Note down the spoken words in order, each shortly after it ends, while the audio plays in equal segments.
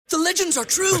The legends are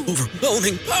true.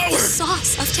 Overwhelming power!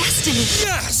 Sauce of destiny.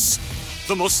 Yes!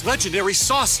 The most legendary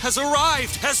sauce has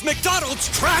arrived as McDonald's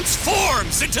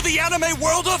transforms into the anime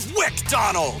world of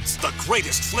WickDonald's. The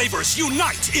greatest flavors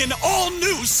unite in all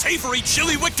new savory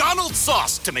chili McDonald's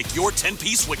sauce to make your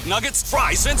 10-piece Wick Nuggets,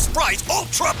 fries, and Sprite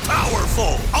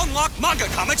ultra-powerful. Unlock manga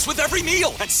comics with every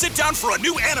meal and sit down for a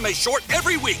new anime short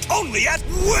every week only at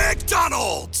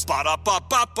WickDonald's.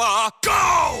 Ba-da-ba-ba-ba,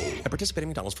 go! At participating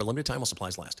McDonald's for a limited time while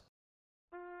supplies last.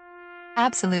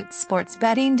 Absolute sports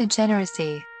betting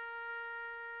degeneracy.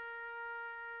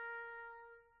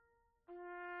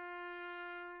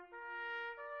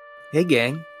 Hey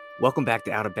gang, welcome back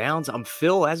to Out of Bounds. I'm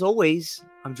Phil, as always.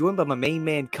 I'm joined by my main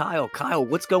man, Kyle. Kyle,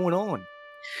 what's going on?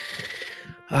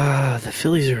 The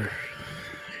Phillies are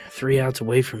 3 outs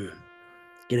away from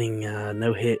getting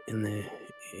no hit in the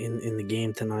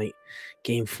game tonight,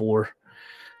 Game 4.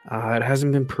 It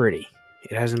hasn't been pretty.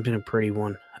 It hasn't been a pretty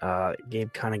one. Game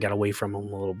kind of got away from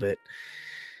them a little bit.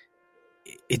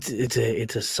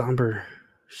 It's a somber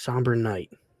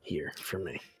night here for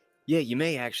me. Yeah, you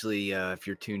may actually, if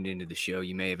you're tuned into the show,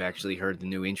 you may have actually heard the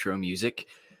new intro music.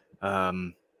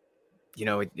 It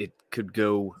could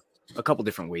go a couple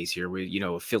different ways here.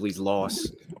 A Phillies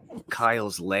loss,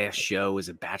 Kyle's last show as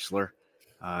a bachelor.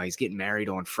 He's getting married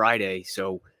on Friday,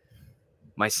 so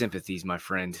my sympathies, my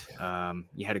friend.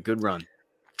 You had a good run.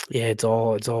 Yeah, it's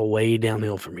all way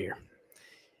downhill from here.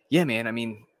 Yeah, man. I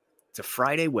mean, it's a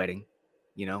Friday wedding,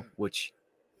 which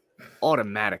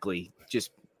automatically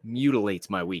just mutilates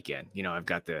my weekend. I've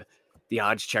got the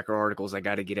odds checker articles I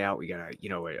got to get out. We got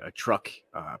a truck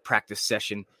practice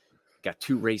session. Got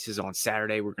 2 races on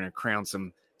Saturday. We're going to crown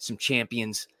some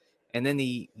champions, and then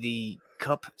the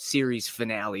Cup Series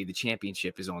finale, the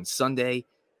championship, is on Sunday.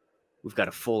 We've got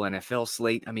a full NFL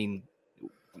slate. I mean,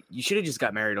 you should have just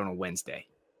got married on a Wednesday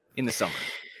in the summer.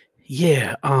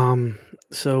 Yeah.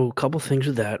 So a couple things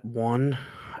with that. One,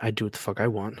 I do what the fuck I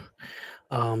want.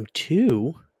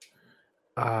 2,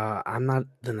 I'm not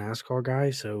the NASCAR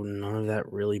guy, so none of that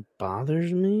really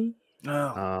bothers me.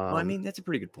 Oh, well, I mean, that's a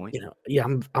pretty good point. Yeah,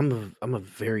 I'm a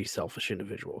very selfish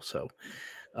individual, so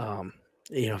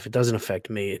if it doesn't affect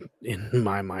me, in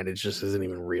my mind, it just isn't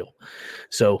even real.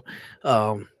 So,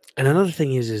 and another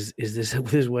thing is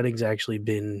this wedding's actually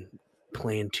been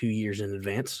planned 2 years in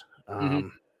advance.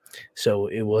 So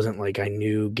it wasn't like I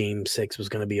knew Game 6 was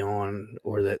going to be on,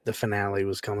 or that the finale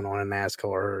was coming on in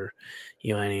NASCAR, or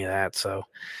any of that. So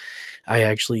I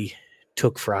actually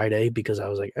took Friday because I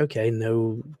was like, okay,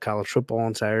 no college football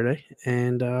on Saturday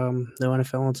and no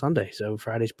NFL on Sunday, so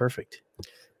Friday's perfect.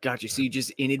 Gotcha. So you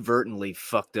just inadvertently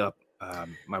fucked up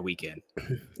my weekend.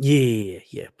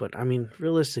 Yeah. But I mean,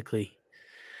 realistically,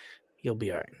 you'll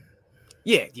be all right.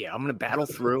 Yeah. I'm gonna battle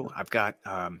through. I've got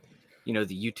the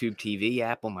YouTube TV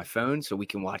app on my phone, so we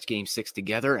can watch Game 6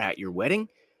 together at your wedding,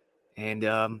 and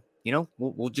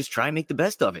we'll just try and make the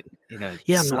best of it.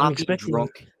 I'm expecting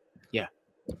drunk.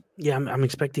 Yeah, I'm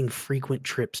expecting frequent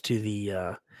trips to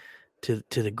the to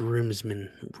the groomsmen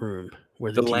room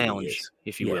where the TV lounge is.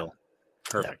 if you will.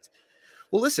 Perfect. Yeah.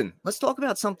 Well, listen, let's talk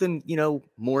about something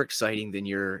more exciting than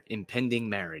your impending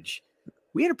marriage.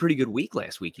 We had a pretty good week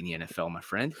last week in the NFL, my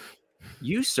friend.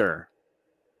 You, sir,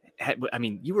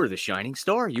 you were the shining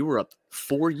star. You were up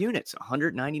 4 units,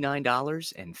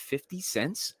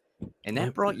 $199.50, and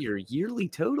that brought your yearly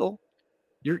total.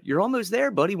 You're almost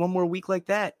there, buddy. One more week like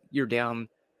that, you're down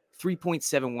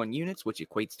 3.71 units, which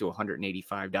equates to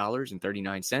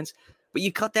 $185.39. But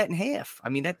you cut that in half. I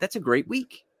mean, that's a great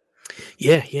week.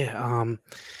 Yeah.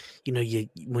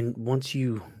 Once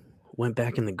you went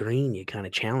back in the green, you kind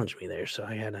of challenged me there, so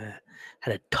I had to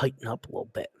tighten up a little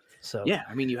bit. So yeah,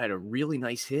 I mean, you had a really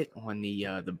nice hit on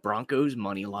the Broncos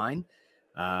money line.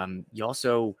 You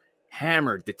also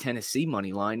hammered the Tennessee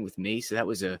money line with me, so that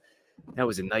was a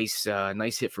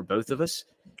nice hit for both of us.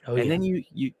 Then you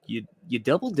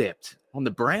double dipped on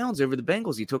the Browns over the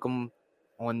Bengals. You took them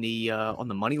on the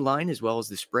money line as well as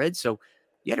the spread. So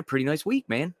you had a pretty nice week,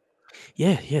 man.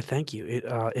 Yeah. Thank you.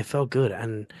 It felt good,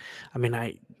 and I mean,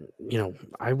 I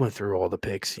went through all the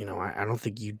picks. I don't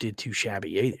think you did too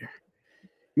shabby either.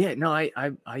 Yeah, no,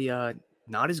 I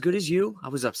not as good as you. I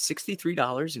was up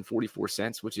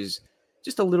 $63.44, which is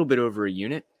just a little bit over a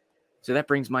unit. So that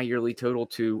brings my yearly total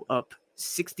to up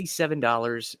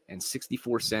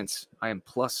 $67.64. I am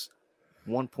plus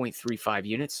 1.35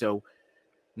 units. So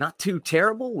not too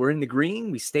terrible. We're in the green.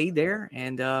 We stayed there,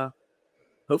 and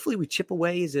hopefully we chip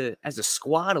away as a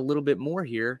squad a little bit more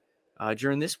here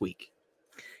during this week.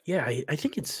 Yeah, I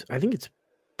think it's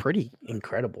pretty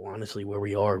incredible, honestly, where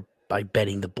we are by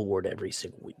betting the board every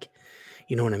single week.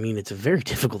 You know what I mean? It's a very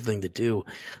difficult thing to do,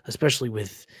 especially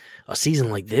with a season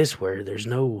like this where there's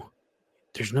no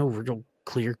real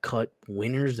clear cut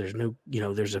winners. There's no,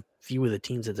 there's a few of the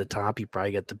teams at the top. You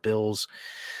probably got the Bills,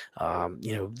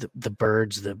 the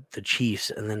Birds, the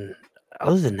Chiefs, and then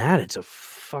other than that, it's a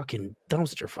fucking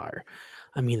dumpster fire.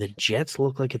 I mean, the Jets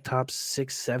look like a top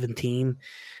 6-7 team.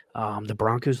 The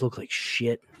Broncos look like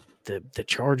shit. The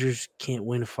Chargers can't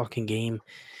win a fucking game.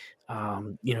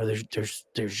 There's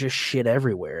just shit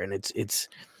everywhere, and it's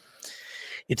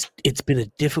been a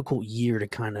difficult year to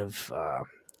kind of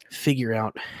figure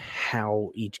out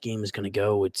how each game is going to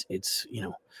go. It's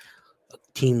a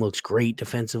team looks great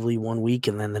defensively one week,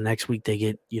 and then the next week they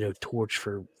get torched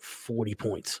for 40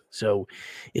 points. So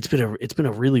it's been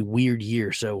a really weird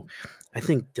year. So I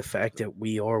think the fact that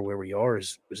we are where we are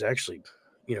is actually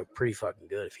pretty fucking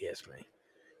good, if you ask me.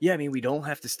 Yeah, I mean, we don't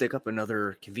have to stick up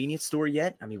another convenience store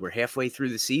yet. I mean, we're halfway through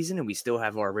the season, and we still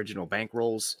have our original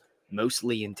bankrolls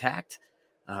mostly intact.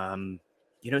 So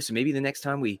maybe the next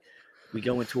time we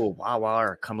go into a Wawa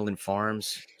or Cumberland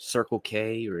Farms, Circle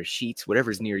K, or a Sheetz,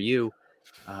 whatever's near you,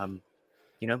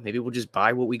 maybe we'll just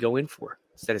buy what we go in for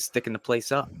instead of sticking the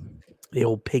place up. The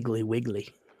old Piggly Wiggly.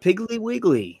 Piggly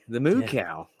Wiggly, the moo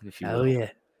cow, if you will. Oh,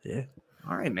 yeah. Yeah.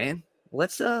 All right, man.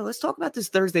 Let's talk about this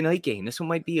Thursday night game. This one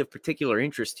might be of particular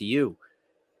interest to you.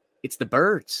 It's the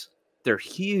Birds. They're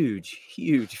huge,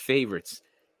 huge favorites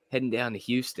heading down to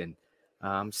Houston.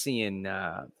 I'm seeing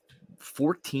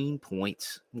 14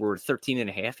 points or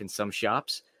 13.5 in some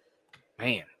shops.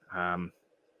 Man, I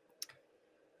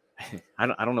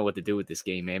don't know what to do with this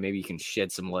game, man. Maybe you can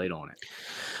shed some light on it.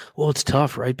 Well, it's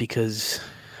tough, right? Because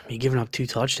you're giving up 2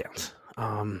 touchdowns.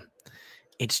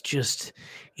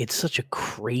 It's such a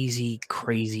crazy,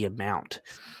 crazy amount.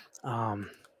 The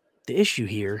issue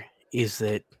here is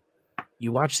that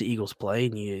you watch the Eagles play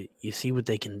and you see what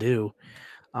they can do.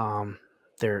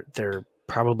 They're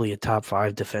probably a top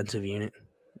 5 defensive unit,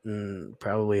 and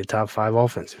probably a top 5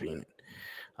 offensive unit.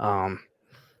 And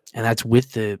that's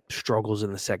with the struggles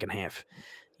in the second half.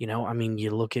 You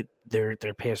look at their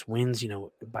past wins,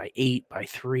 by 8, by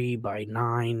 3, by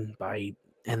 9,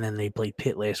 and then they played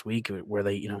Pitt last week where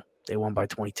they won by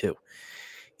 22.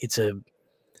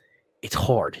 It's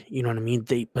hard, you know what I mean?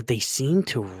 They seem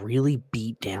to really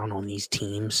beat down on these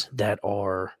teams that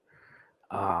are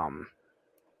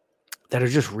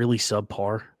just really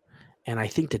subpar. And I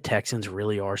think the Texans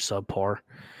really are subpar.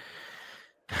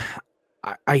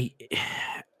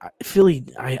 Philly,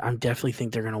 I definitely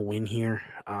think they're going to win here.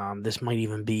 This might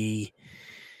even be.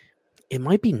 It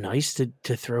might be nice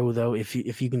to throw, though, if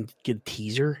you can get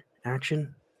teaser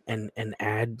action and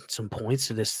add some points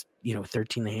to this,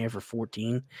 13.5 or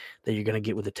 14 that you're going to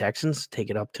get with the Texans, take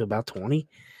it up to about 20.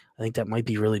 I think that might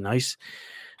be really nice.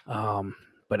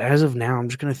 But as of now, I'm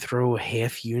just going to throw a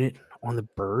half unit on the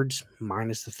Birds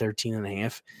minus the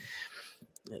 13.5.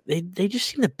 They just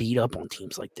seem to beat up on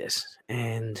teams like this.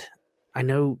 And I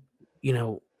know,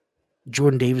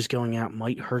 Jordan Davis going out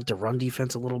might hurt the run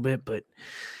defense a little bit, but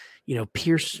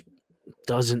Pierce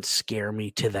doesn't scare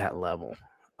me to that level.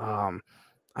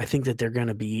 I think that they're going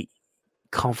to be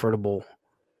comfortable.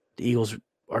 The Eagles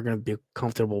are going to be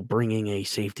comfortable bringing a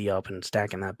safety up and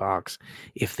stacking that box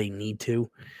if they need to,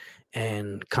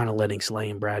 and kind of letting Slay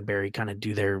and Bradbury kind of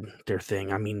do their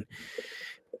thing. I mean,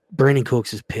 Brandon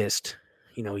Cooks is pissed.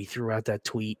 He threw out that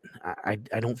tweet. I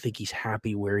don't think he's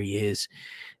happy where he is.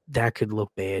 That could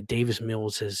look bad. Davis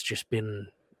Mills has just been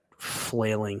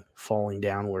flailing, falling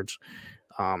downwards.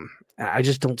 I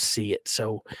just don't see it.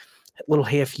 So a little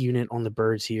half unit on the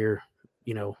Birds here,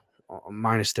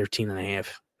 minus 13.5,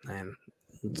 and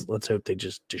let's hope they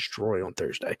just destroy on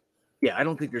Thursday. Yeah, I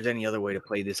don't think there's any other way to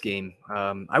play this game.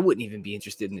 I wouldn't even be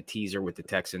interested in the teaser with the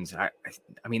Texans. I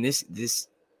mean, this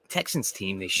Texans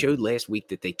team, they showed last week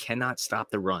that they cannot stop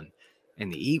the run,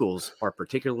 and the Eagles are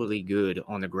particularly good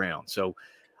on the ground. So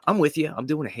I'm with you. I'm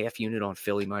doing a half unit on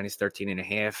Philly minus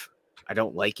 13.5. I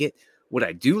don't like it. What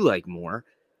I do like more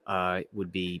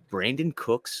would be Brandon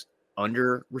Cooks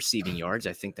under receiving yards.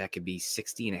 I think that could be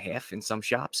 60.5 in some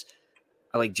shops.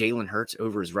 I like Jalen Hurts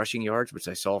over his rushing yards, which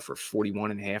I saw for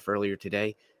 41.5 earlier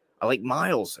today. I like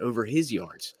Miles over his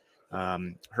yards.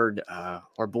 Heard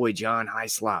our boy John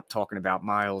Hyslop talking about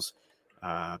Miles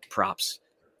props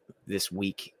this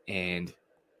week, and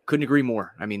couldn't agree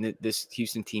more. I mean, this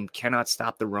Houston team cannot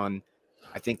stop the run.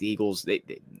 I think the Eagles, they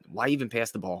why even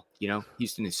pass the ball?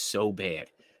 Houston is so bad.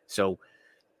 So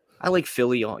I like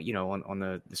Philly, on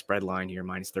the spread line here,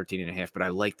 minus 13.5, but I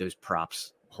like those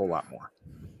props a whole lot more.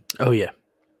 Oh, yeah.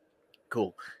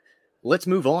 Cool. Let's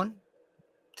move on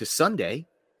to Sunday,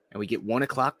 and we get 1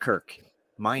 o'clock Kirk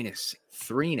minus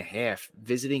 3.5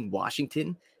 visiting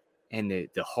Washington. and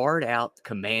the hard out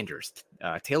Commanders.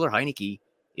 Taylor Heineke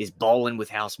is balling with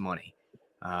house money.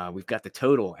 We've got the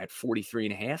total at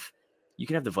 43.5. You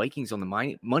can have the Vikings on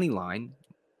the money line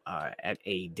at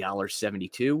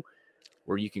 $1.72,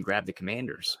 or you can grab the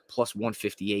Commanders plus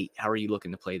 158. How are you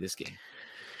looking to play this game?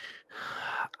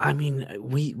 I mean,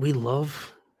 we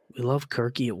love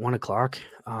Kirky at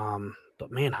 1:00.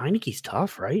 But man, Heineke's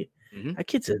tough, right? Mm-hmm.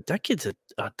 That kid's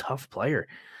a tough player.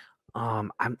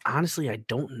 I'm honestly, I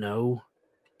don't know.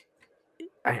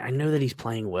 I know that he's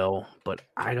playing well, but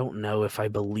I don't know if I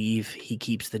believe he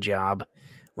keeps the job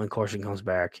when Carson comes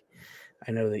back.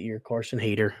 I know that you're a Carson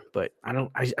hater, but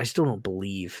I still don't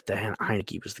believe that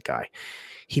Heineke was the guy.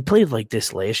 He played like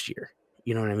this last year.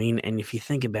 You know what I mean? And if you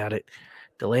think about it,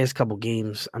 the last couple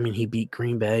games, I mean, he beat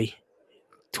Green Bay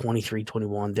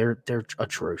 23-21. They're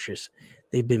atrocious.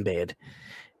 They've been bad.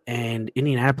 And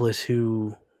Indianapolis,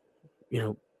 who,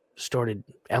 started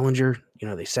Ellinger,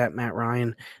 they sat Matt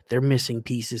Ryan. They're missing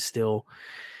pieces still.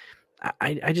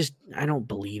 I don't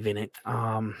believe in it.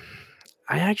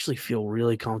 I actually feel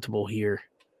really comfortable here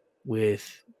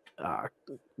with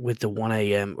the 1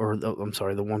 a.m.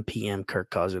 the 1 p.m.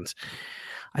 Kirk Cousins.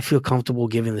 I feel comfortable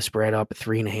giving the spread up at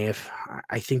 3.5.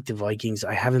 I think the Vikings,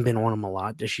 I haven't been on them a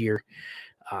lot this year,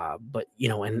 but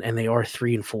and they are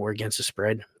 3-4 against the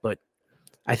spread, but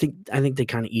I think they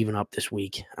kind of even up this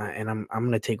week, and I'm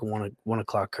going to take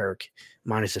 1:00 Kirk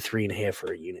minus a 3.5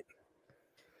 for a unit.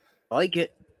 I like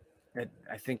it.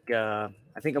 I think I'm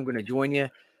going to join you.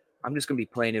 I'm just going to be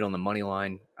playing it on the money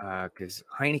line because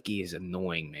Heineke is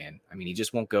annoying, man. I mean, he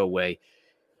just won't go away.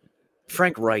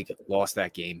 Frank Reich lost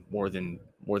that game more than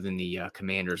the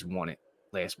Commanders won it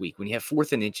last week. When you have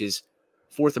 4th and inches,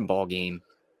 4th and ball game,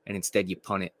 and instead you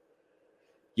punt it,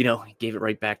 gave it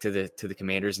right back to the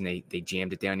Commanders, and they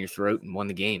jammed it down your throat and won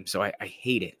the game. So I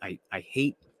hate it. I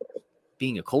hate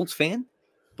being a Colts fan,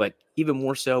 but even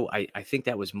more so, I think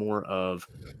that was more of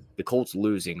the Colts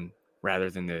losing rather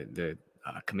than the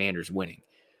Commanders winning.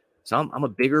 So I'm a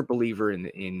bigger believer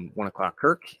in 1:00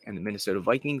 Kirk and the Minnesota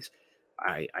Vikings.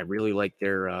 I really like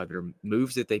their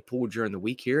moves that they pulled during the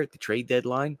week here at the trade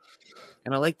deadline.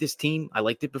 And I like this team. I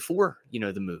liked it before,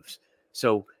 the moves.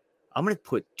 So I'm going to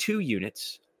put 2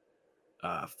 units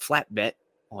flat bet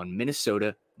on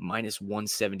Minnesota minus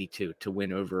 172 to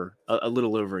win over a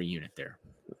little over a unit there.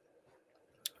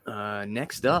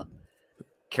 Next up,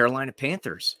 Carolina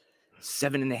Panthers,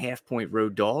 7.5-point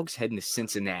road dogs heading to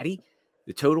Cincinnati.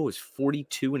 The total is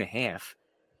 42.5.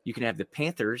 You can have the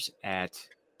Panthers at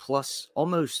plus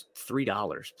almost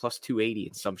 $3, plus 280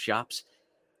 in some shops,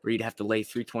 or you'd have to lay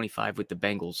 325 with the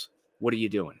Bengals. What are you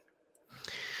doing?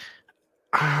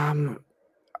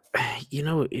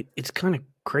 It's kind of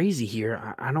crazy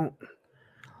here. I don't.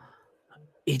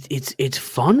 It's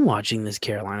fun watching this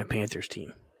Carolina Panthers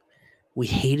team. We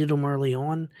hated them early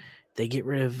on. They get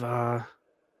rid of,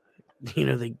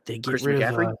 they get Christian rid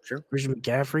McCaffrey? of Sure. Christian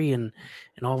McCaffrey, and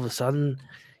all of a sudden,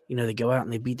 they go out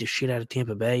and they beat the shit out of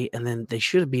Tampa Bay, and then they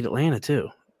should have beat Atlanta too.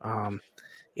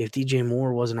 If DJ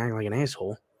Moore wasn't acting like an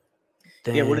asshole,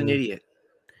 then what an idiot.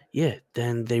 Yeah,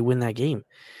 then they win that game.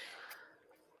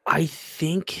 I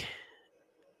think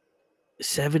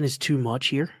 7 is too much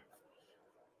here.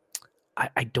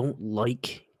 I don't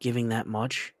like giving that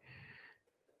much,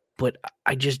 but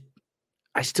I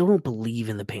still don't believe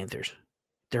in the Panthers.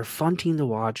 They're a fun team to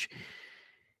watch,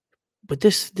 but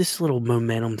this little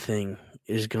momentum thing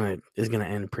is gonna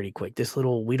end pretty quick. This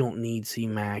little we don't need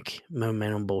C-Mac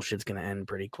momentum bullshit's gonna end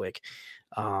pretty quick.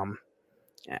 I'm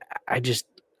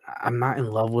not in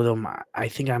love with them. I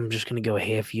think I'm just gonna go a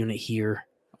half unit here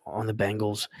on the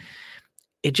Bengals.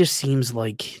 It just seems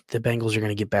like the Bengals are going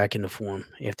to get back into form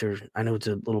after. I know it's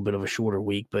a little bit of a shorter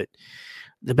week, but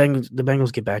the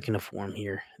Bengals get back into form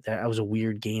here. That was a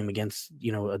weird game against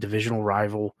a divisional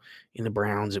rival in the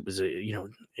Browns. It was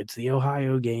it's the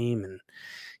Ohio game, and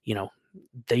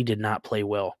they did not play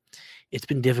well. It's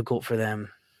been difficult for them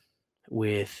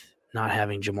with not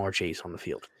having Jamar Chase on the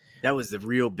field. That was the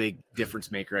real big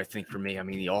difference maker, I think, for me. I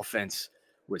mean, the offense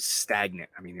was stagnant.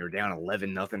 I mean, they were down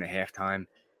 11-0 at halftime.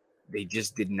 They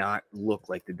just did not look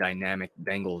like the dynamic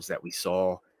Bengals that we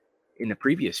saw in the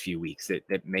previous few weeks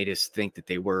that made us think that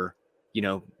they were,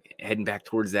 heading back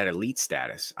towards that elite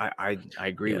status. I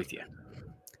agree with you.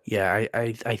 Yeah,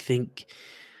 I think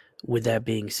with that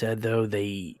being said, though,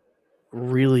 they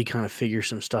really kind of figure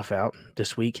some stuff out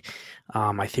this week.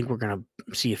 I think we're going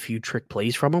to see a few trick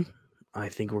plays from them. I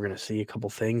think we're going to see a couple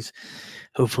things.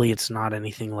 Hopefully it's not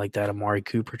anything like that Amari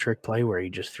Cooper trick play where he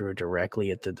just threw it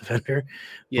directly at the defender.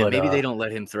 Yeah, but, maybe they don't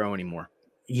let him throw anymore.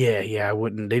 Yeah, I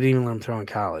wouldn't. They didn't even let him throw in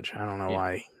college. I don't know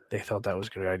why they thought that was a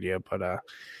good idea, but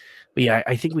But yeah,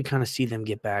 I think we kind of see them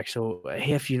get back. So a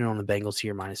half unit on the Bengals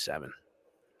here, -7.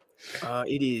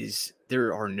 It is.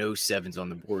 There are no 7s on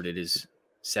the board. It is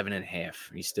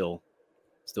 7.5. Are you still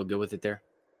good with it there?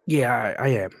 Yeah,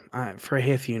 I am. For a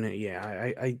half unit,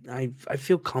 yeah, I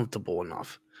feel comfortable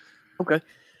enough. Okay.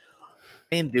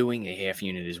 I am doing a half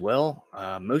unit as well,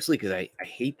 mostly because I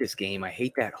hate this game. I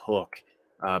hate that hook.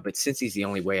 But since he's the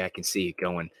only way I can see it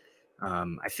going,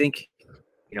 I think,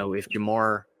 if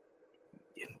Jamar,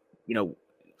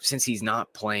 since he's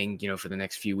not playing, for the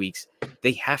next few weeks,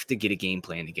 they have to get a game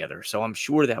plan together. So I'm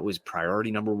sure that was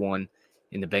priority number one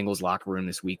in the Bengals locker room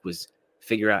this week, was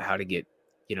figure out how to get,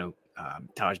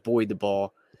 Taj Boyd the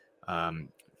ball,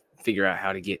 figure out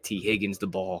how to get T. Higgins the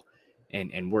ball,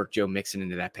 and work Joe Mixon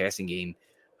into that passing game,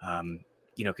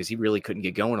 because he really couldn't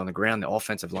get going on the ground. The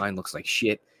offensive line looks like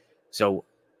shit. So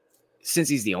since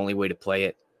he's the only way to play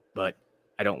it, but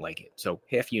I don't like it. So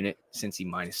half unit, Cincy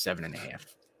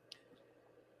 -7.5.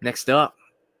 Next up,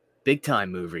 big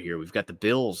time mover here. We've got the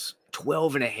Bills,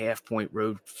 12.5-point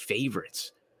road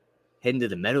favorites, heading to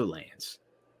the Meadowlands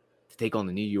to take on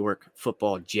the New York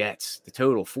Football Jets. The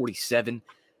total 47.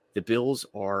 The Bills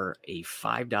are a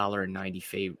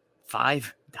 $5.90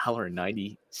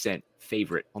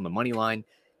 favorite on the money line.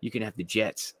 You can have the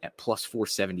Jets at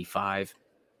 +475.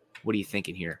 What are you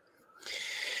thinking here?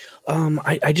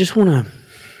 I just want to.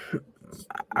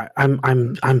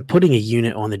 I'm putting a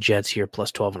unit on the Jets here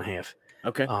 +12.5.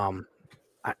 Okay.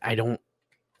 I don't.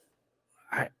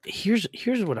 Here's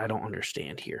what I don't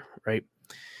understand here, right?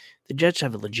 The Jets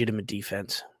have a legitimate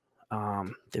defense.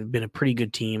 They've been a pretty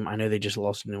good team. I know they just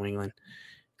lost to New England.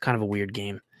 Kind of a weird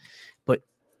game. But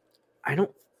I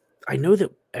know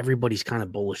that everybody's kind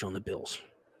of bullish on the Bills.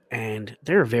 And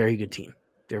they're a very good team.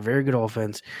 They're a very good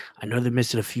offense. I know they're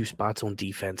missing a few spots on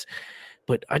defense.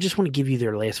 But I just want to give you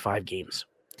their last 5 games.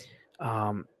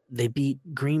 They beat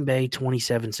Green Bay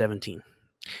 27-17.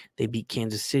 They beat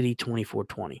Kansas City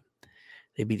 24-20.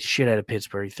 They beat the shit out of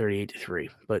Pittsburgh 38-3.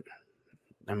 But,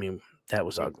 I mean, that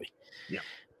was ugly. Yeah.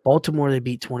 Baltimore, they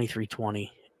beat 23-20.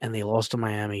 And they lost to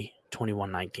Miami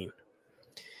 21-19.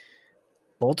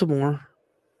 Baltimore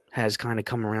has kind of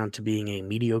come around to being a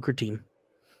mediocre team.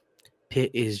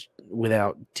 Pitt is,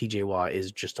 without TJ Watt,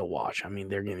 is just a wash. I mean,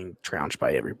 they're getting trounced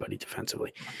by everybody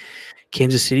defensively.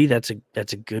 Kansas City, that's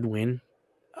a good win.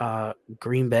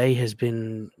 Green Bay has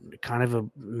been kind of a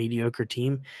mediocre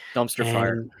team. Dumpster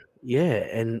fire. Yeah,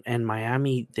 and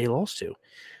Miami, they lost to.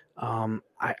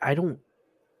 I don't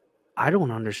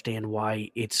understand why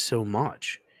it's so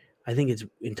much. I think it's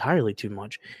entirely too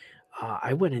much.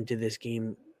 I went into this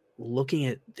game looking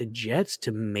at the Jets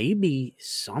to maybe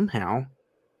somehow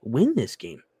win this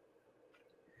game.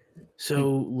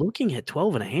 So looking at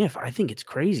 12.5, I think it's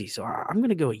crazy. So I'm going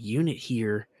to go a unit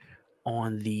here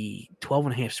on the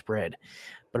 12.5 spread,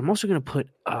 but I'm also going to put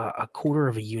a quarter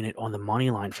of a unit on the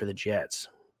money line for the Jets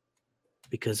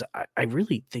because I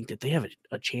really think that they have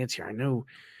a chance here. I know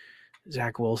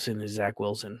Zach Wilson is Zach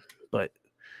Wilson, but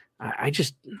I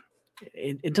just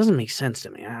it doesn't make sense to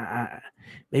me.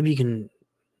 Maybe you can,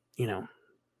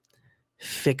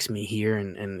 fix me here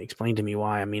and explain to me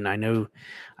why. I mean, I know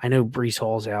Breece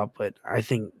Hall's out, but I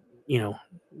think,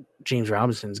 James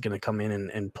Robinson's going to come in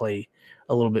and play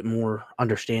a little bit more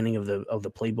understanding of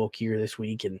the playbook here this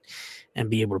week and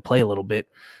be able to play a little bit.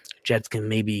 Jets can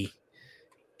maybe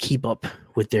keep up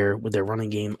with their running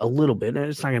game a little bit.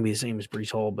 It's not going to be the same as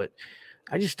Breece Hall, but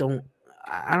I don't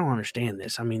understand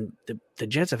this. I mean, the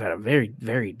Jets have had a very,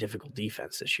 very difficult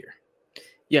defense this year.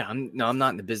 Yeah, I'm not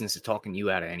in the business of talking you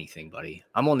out of anything, buddy.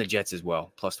 I'm on the Jets as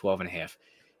well, +12.5.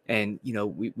 And,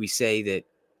 we say that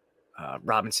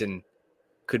Robinson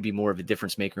could be more of a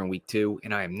difference maker in week 2,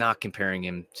 and I am not comparing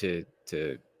him to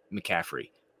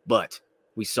McCaffrey. But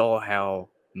we saw how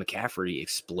McCaffrey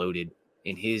exploded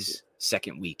in his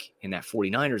second week in that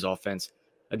 49ers offense.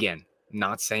 Again,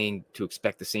 not saying to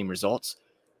expect the same results,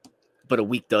 but a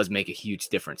week does make a huge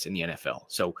difference in the NFL.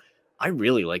 So I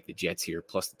really like the Jets here,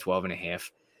 plus the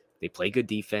 12.5. They play good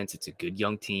defense. It's a good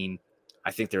young team. I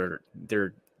think they're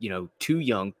too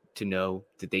young to know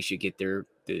that they should get the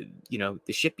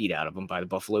shit beat out of them by the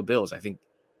Buffalo Bills. I think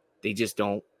they just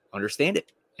don't understand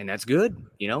it, and that's good,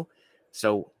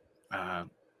 So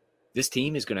this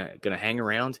team is gonna hang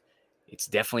around. It's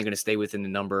definitely gonna stay within the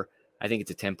number. I think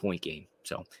it's a 10-point game.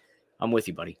 So I'm with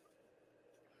you, buddy.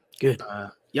 Good.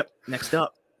 Yep. Next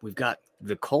up, we've got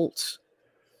the Colts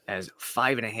as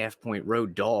 5.5-point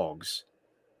road dogs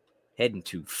heading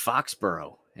to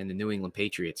Foxborough and the New England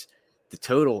Patriots. The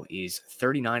total is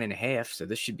 39.5, so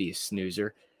this should be a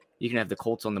snoozer. You can have the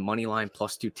Colts on the money line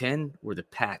 +210 or the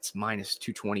Pats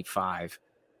 -225.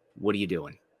 What are you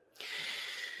doing?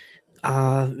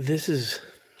 This is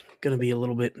going to be a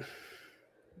little bit.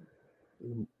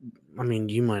 I mean,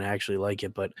 you might actually like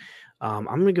it, but I'm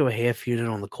going to go a half unit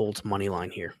on the Colts money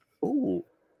line here. Ooh.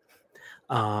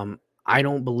 I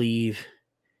don't believe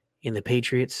in the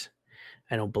Patriots.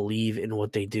 I don't believe in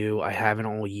what they do. I haven't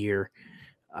all year.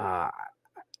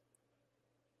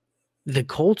 The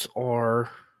Colts are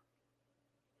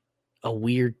a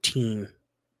weird team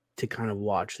to kind of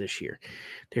watch this year.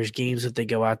 There's games that they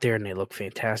go out there and they look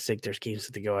fantastic. There's games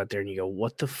that they go out there and you go,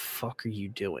 what the fuck are you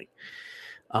doing?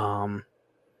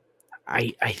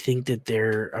 I think that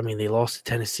they lost to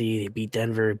Tennessee, they beat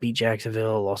Denver, beat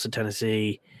Jacksonville, lost to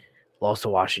Tennessee, lost to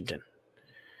Washington.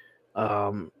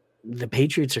 The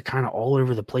Patriots are kind of all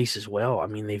over the place as well. I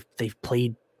mean, they've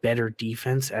played better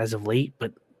defense as of late,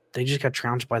 but they just got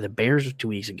trounced by the Bears 2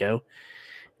 weeks ago,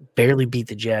 barely beat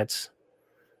the Jets,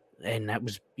 and that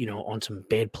was, on some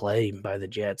bad play by the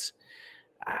Jets.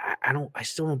 I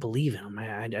still don't believe in them.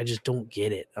 I just don't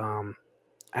get it. I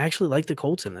actually like the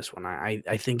Colts in this one.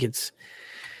 I think it's,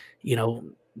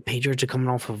 Patriots are coming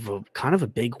off of kind of a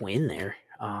big win there.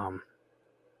 I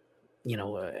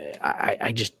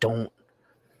just don't.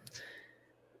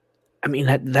 I mean,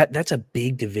 that's a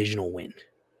big divisional win,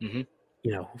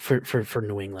 for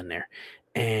New England there.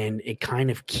 And it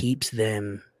kind of keeps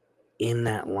them in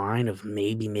that line of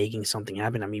maybe making something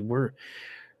happen. I mean, we're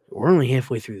only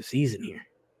halfway through the season here.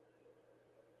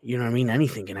 You know what I mean?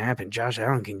 Anything can happen. Josh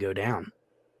Allen can go down.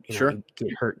 Sure.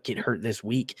 Get hurt this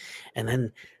week. And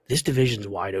then this division's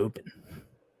wide open.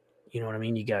 You know what I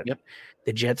mean? You got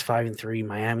the Jets 5-3,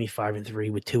 Miami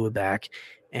 5-3 with Tua back,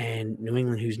 and New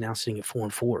England, who's now sitting at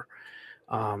 4-4.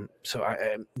 So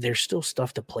there's still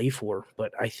stuff to play for,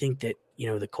 but I think that,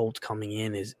 the Colts coming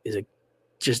in is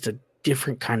just a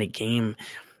different kind of game.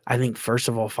 I think, first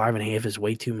of all, 5.5 is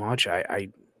way too much.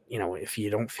 If you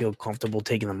don't feel comfortable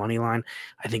taking the money line,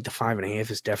 I think the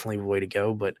 5.5 is definitely the way to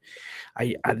go. But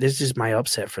this is my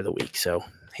upset for the week. So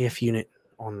half unit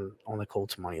on the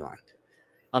Colts money line.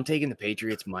 I'm taking the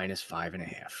Patriots minus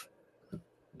 5.5.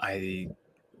 I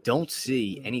don't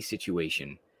see any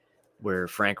situation where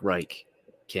Frank Reich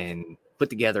can put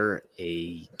together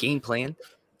a game plan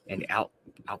and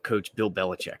out-coach Bill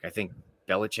Belichick. I think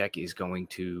Belichick is going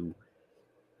to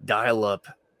dial up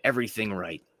everything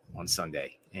right on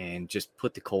Sunday and just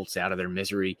put the Colts out of their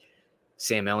misery.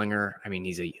 Sam Ehlinger, I mean,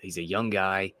 he's a young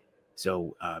guy,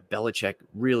 so Belichick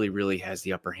really, really has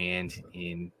the upper hand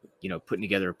in putting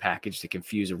together a package to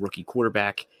confuse a rookie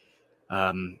quarterback.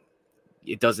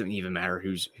 It doesn't even matter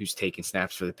who's taking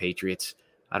snaps for the Patriots.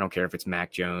 I don't care if it's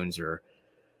Mac Jones or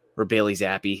Bailey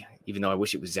Zappi, even though I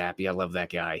wish it was Zappi. I love that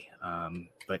guy.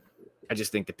 But I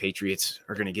just think the Patriots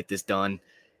are going to get this done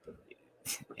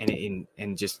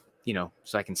and just,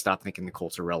 so I can stop thinking the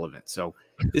Colts are relevant. So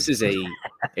this is a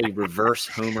reverse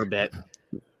homer bet.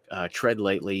 Tread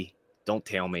lightly. Don't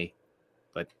tail me.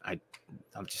 But I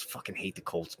just fucking hate the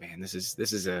Colts, man. This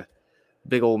is a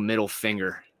big old middle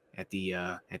finger at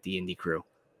the Indy crew.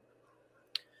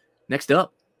 Next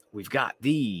up, we've got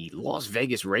the Las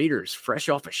Vegas Raiders, fresh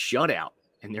off a shutout,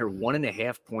 and they're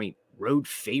 1.5-point road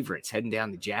favorites heading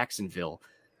down to Jacksonville.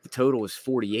 The total is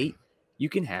 48. You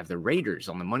can have the Raiders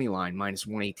on the money line minus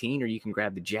 118, or you can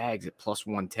grab the Jags at plus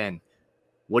 110.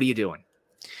 What are you doing?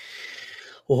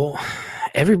 Well,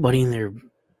 everybody and their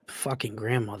fucking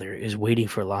grandmother is waiting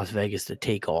for Las Vegas to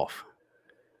take off.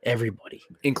 Everybody,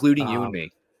 including you and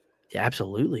me. Yeah,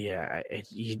 absolutely. Yeah,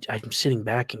 I'm sitting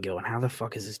back and going, how the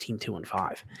fuck is this team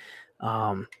 2-5?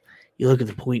 You look at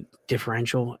the point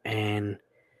differential, and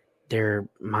they're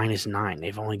 -9.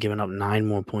 They've only given up 9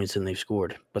 more points than they've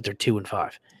scored, but they're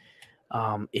 2-5.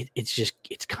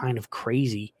 It's kind of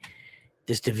crazy.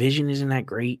 This division isn't that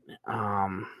great.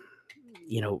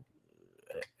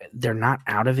 They're not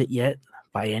out of it yet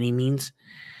by any means.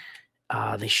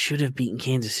 They should have beaten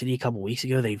Kansas City a couple weeks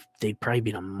ago. They'd probably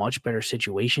be in a much better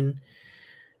situation.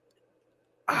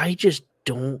 I just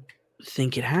don't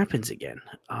think it happens again.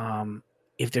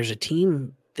 If there's a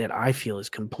team that I feel is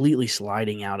completely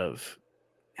sliding out of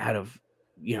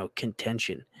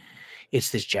contention, it's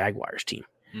this Jaguars team.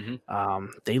 Mm-hmm.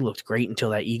 They looked great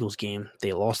until that Eagles game.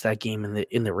 They lost that game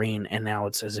in the rain, and now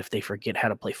it's as if they forget how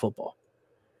to play football.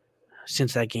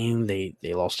 Since that game, they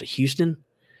lost to Houston.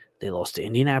 They lost to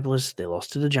Indianapolis. They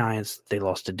lost to the Giants. They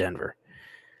lost to Denver.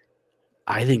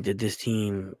 I think that this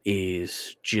team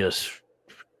is just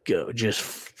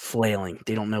flailing.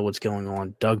 They don't know what's going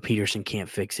on. Doug Peterson can't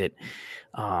fix it.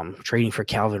 Trading for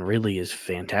Calvin Ridley is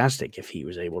fantastic if he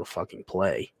was able to fucking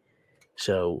play.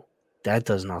 So that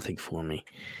does nothing for me.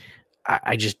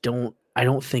 I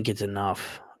don't think it's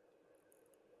enough.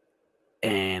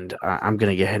 And I'm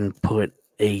going to go ahead and put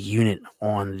a unit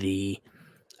on the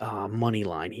money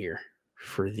line here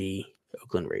for the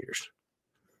Oakland Raiders.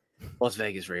 Las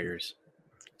Vegas Raiders.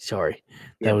 Sorry,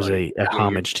 Yeah, that was buddy. a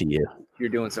homage to you. You're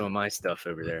doing some of my stuff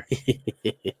over there.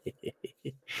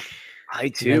 I Never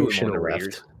too am on should the have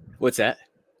Raiders. left. What's that?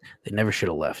 They never should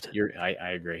have left.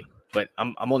 I agree. But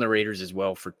I'm on the Raiders as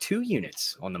well for 2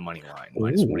 units on the money line,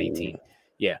 minus Ooh. 118.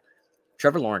 Yeah.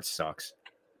 Trevor Lawrence sucks.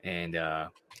 And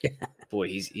boy,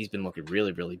 he's been looking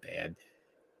really, really bad.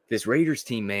 This Raiders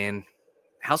team, man,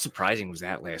 how surprising was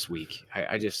that last week?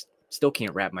 I just still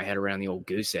can't wrap my head around the old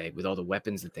goose egg with all the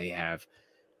weapons that they have.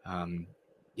 And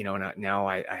now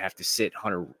I have to sit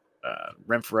Hunter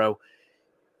Renfrow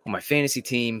on my fantasy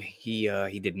team. He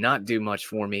did not do much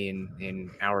for me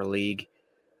in our league,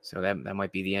 so that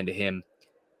might be the end of him.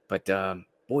 But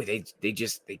boy, they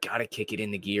got to kick it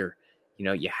into gear.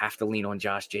 You have to lean on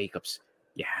Josh Jacobs.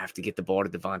 You have to get the ball to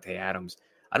Devontae Adams.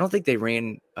 I don't think they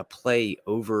ran a play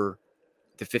over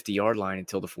the 50-yard line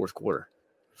until the fourth quarter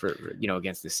for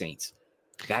against the Saints.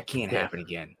 That can't happen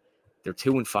again. They're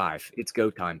 2-5. It's go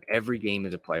time. Every game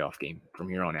is a playoff game from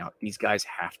here on out. These guys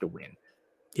have to win.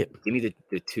 Yep. Give me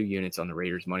the 2 units on the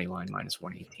Raiders money line minus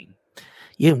 118.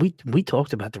 Yeah, we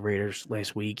talked about the Raiders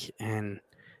last week, and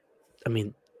I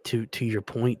mean, to your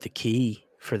point, the key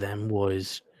for them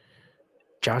was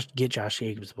get Josh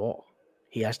Jacobs the ball.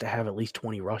 He has to have at least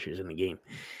 20 rushes in the game.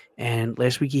 And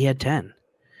last week he had 10.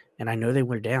 And I know they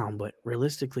were down, but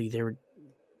realistically they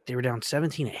were down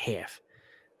 17 at half.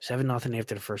 7-0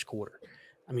 after the first quarter.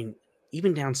 I mean,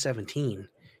 even down 17,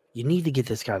 you need to get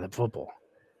this guy the football.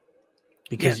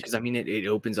 Because I mean, it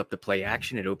opens up the play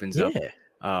action. It opens up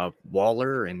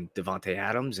Waller and Devontae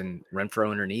Adams and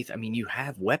Renfrow underneath. I mean, you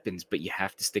have weapons, but you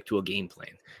have to stick to a game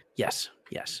plan. Yes.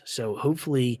 So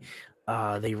hopefully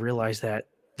they realize that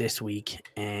this week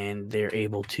and they're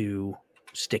able to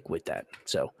stick with that.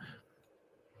 So,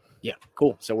 yeah,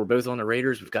 cool. So we're both on the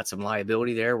Raiders. We've got some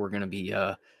liability there. We're going to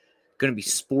be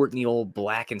sporting the old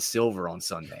black and silver on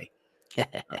Sunday.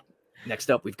 Next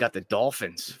up, we've got the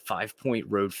Dolphins, 5-point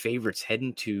road favorites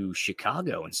heading to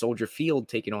Chicago and Soldier Field,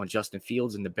 taking on Justin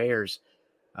Fields and the Bears.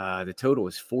 The total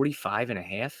is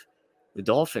 45.5. The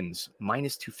Dolphins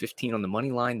minus 215 on the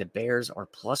money line. The Bears are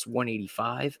plus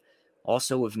 185.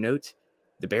 Also of note,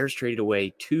 the Bears traded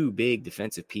away 2 big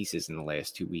defensive pieces in the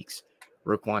last 2 weeks.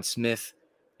 Roquan Smith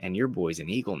and your boy's an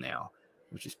Eagle now,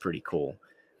 which is pretty cool.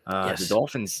 Yes. The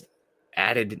Dolphins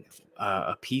added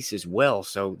a piece as well.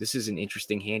 So this is an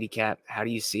interesting handicap. How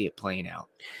do you see it playing out?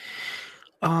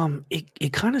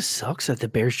 It kind of sucks that the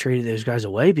Bears traded those guys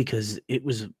away because it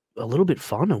was a little bit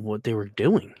fun of what they were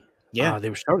doing. Yeah. They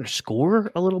were starting to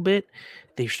score a little bit.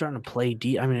 They were starting to play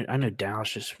deep. I mean, I know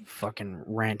Dallas just fucking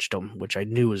wrenched them, which I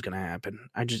knew was going to happen.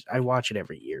 I watch it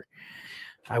every year.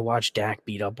 I watch Dak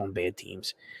beat up on bad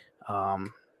teams.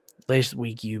 Last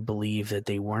week, you believe that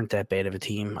they weren't that bad of a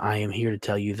team. I am here to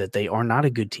tell you that they are not a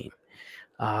good team.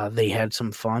 They had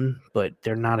some fun, but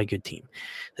they're not a good team.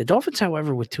 The Dolphins,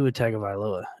 however, with Tua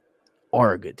Tagovailoa,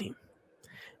 are a good team.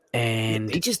 And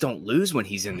they just don't lose when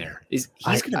he's in there. He's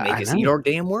going to make us know. eat our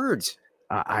damn words.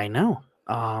 I know.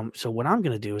 So what I'm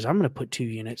going to do is I'm going to put 2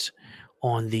 units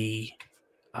on the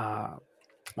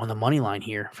money line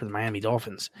here for the Miami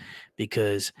Dolphins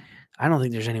because I don't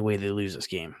think there's any way they lose this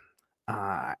game.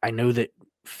 I know that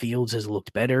Fields has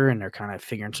looked better and they're kind of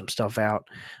figuring some stuff out.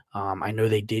 I know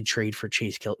they did trade for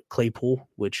Chase Claypool,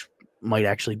 which might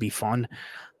actually be fun,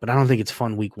 but I don't think it's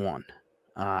fun week 1.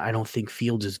 I don't think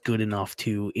Fields is good enough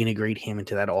to integrate him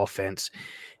into that offense.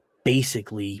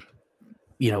 Basically,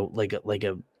 like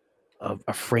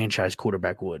a franchise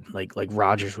quarterback would, like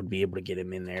Rodgers would be able to get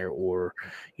him in there, or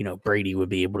Brady would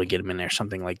be able to get him in there,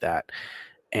 something like that.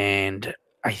 And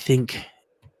I think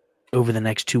over the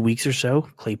next 2 weeks or so,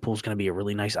 Claypool's going to be a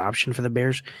really nice option for the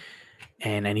Bears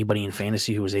and anybody in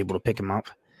fantasy who was able to pick him up.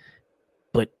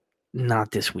 But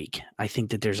not this week. I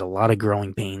think that there's a lot of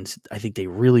growing pains. I think they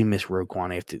really miss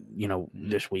Roquan after,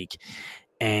 this week.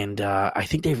 And I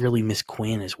think they really miss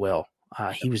Quinn as well.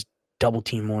 He was double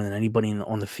teamed more than anybody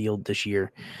on the field this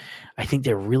year. I think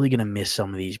they're really going to miss some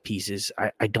of these pieces.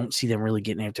 I don't see them really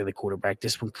getting after the quarterback.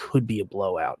 This one could be a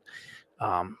blowout.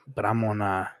 But I'm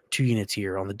on 2 units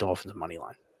here on the Dolphins money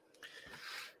line.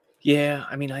 Yeah,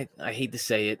 I mean, I hate to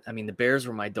say it. I mean, the Bears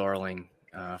were my darling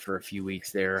for a few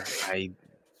weeks there. I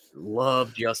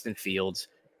love Justin Fields.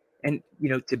 And,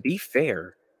 to be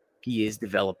fair, he is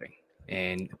developing.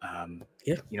 And,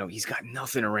 he's got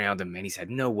nothing around him, and he's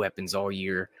had no weapons all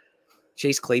year.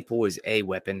 Chase Claypool is a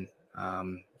weapon.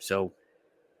 So,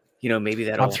 maybe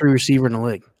that'll... Top 3 receiver in the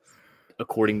league.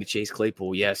 According to Chase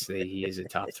Claypool, yes, he is a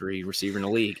top 3 receiver in the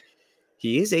league.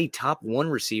 He is a top 1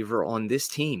 receiver on this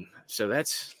team. So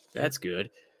that's good.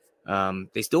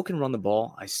 They still can run the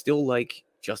ball. I still like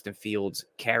Justin Fields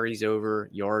carries over,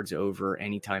 yards over,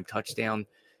 anytime touchdown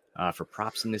for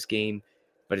props in this game.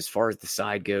 But as far as the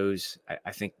side goes,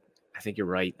 I think you're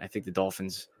right. I think the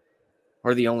Dolphins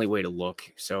are the only way to look.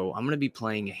 So I'm going to be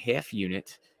playing a half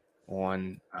unit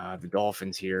on the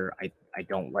Dolphins here. I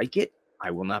don't like it.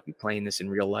 I will not be playing this in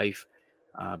real life.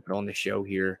 But on the show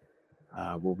here,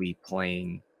 we'll be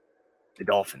playing the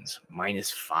Dolphins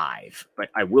 -5. But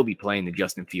I will be playing the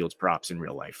Justin Fields props in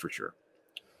real life for sure.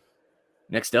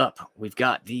 Next up, we've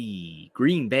got the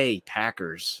Green Bay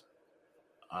Packers.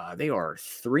 They are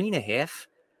 3.5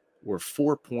 or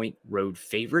 4-point road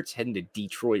favorites heading to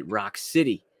Detroit Rock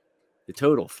City. The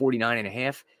total,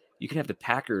 49.5. You can have the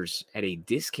Packers at a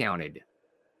discounted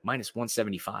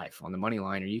 -175 on the money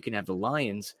line, or you can have the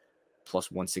Lions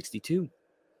 +162.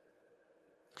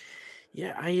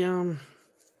 Yeah,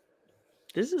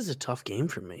 this is a tough game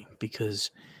for me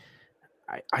because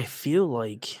I feel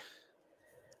like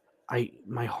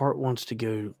my heart wants to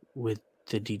go with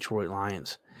the Detroit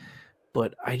Lions,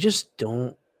 but I just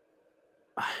don't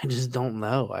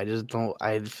know. I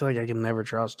feel like I can never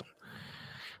trust them.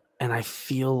 And I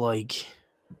feel like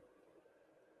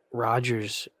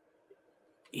Rodgers,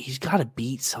 he's got to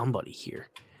beat somebody here.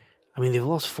 I mean, they've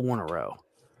lost 4 in a row.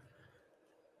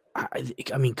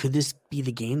 I mean, could this be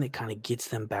the game that kind of gets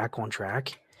them back on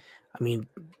track? I mean,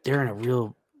 they're in a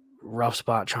real rough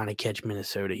spot trying to catch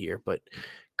Minnesota here, but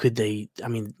could they? I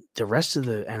mean, the rest of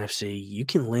the NFC, you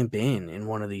can limp in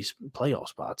one of these playoff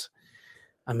spots.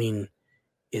 I mean,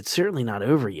 it's certainly not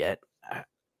over yet.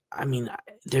 I mean,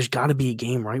 there's got to be a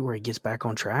game, right, where it gets back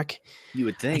on track. You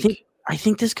would think. I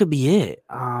think this could be it.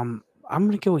 I'm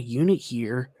going to go a unit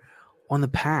here on the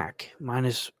Pack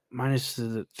minus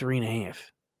the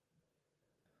 3.5.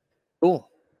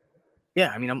 Cool. Yeah,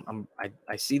 I mean,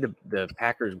 I see the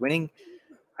Packers winning.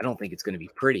 I don't think it's going to be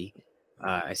pretty.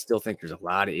 I still think there's a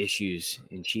lot of issues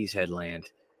in Cheesehead land.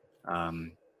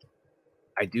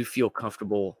 I do feel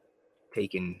comfortable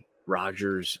taking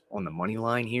Rodgers on the money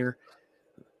line here.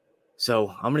 So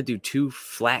I'm going to do 2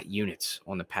 flat units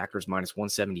on the Packers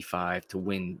 -175 to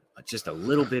win just a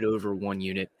little bit over 1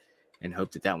 unit and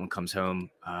hope that one comes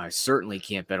home. I certainly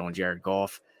can't bet on Jared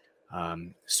Goff.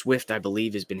 Swift, I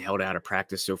believe, has been held out of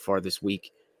practice so far this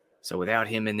week. So without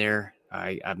him in there,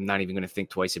 I'm not even going to think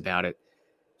twice about it.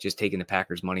 Just taking the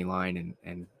Packers money line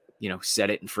and set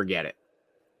it and forget it.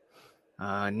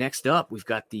 Next up, we've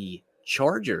got the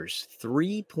Chargers,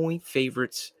 3-point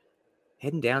favorites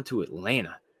heading down to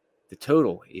Atlanta. The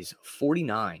total is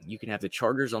 49. You can have the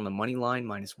Chargers on the money line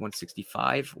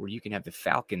 -165, or you can have the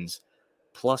Falcons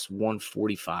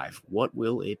 +145. What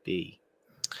will it be?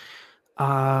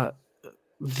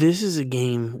 This is a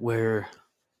game where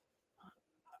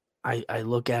I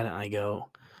look at it and I go,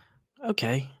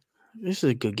 okay, this is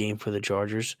a good game for the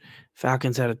Chargers.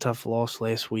 Falcons had a tough loss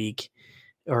last week,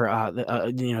 or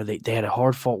they had a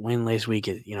hard fought win last week.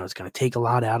 It's going to take a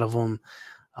lot out of them.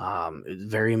 It's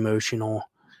very emotional,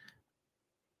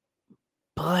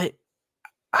 but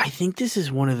I think this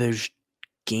is one of those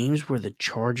games where the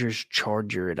Chargers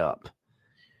charger it up.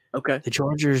 Okay. The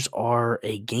Chargers are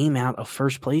a game out of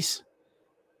first place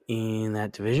in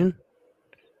that division.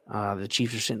 The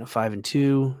Chiefs are sitting at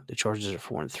 5-2. The Chargers are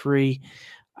 4-3.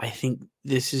 I think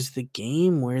this is the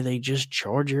game where they just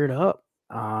charger it up.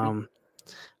 I'm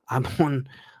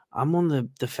on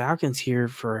the Falcons here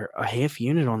for a half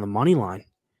unit on the money line.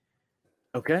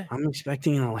 Okay. I'm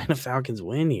expecting an Atlanta Falcons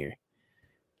win here.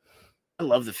 I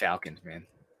love the Falcons, man.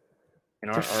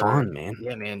 And they're fun, man.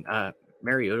 Yeah, man.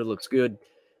 Mariota looks good.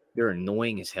 They're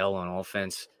annoying as hell on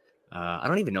offense. I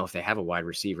don't even know if they have a wide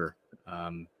receiver.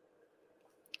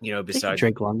 Besides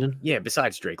Drake London. Yeah,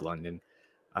 besides Drake London.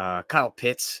 Kyle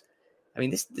Pitts. I mean,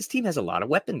 this team has a lot of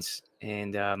weapons,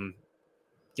 and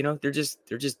they're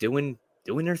just doing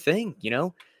their thing.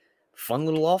 Fun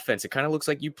little offense. It kind of looks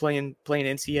like you playing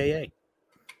NCAA.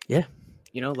 Yeah,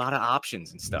 a lot of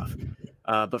options and stuff.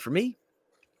 But for me,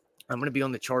 I'm going to be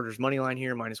on the Chargers money line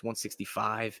here,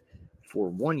 -165 for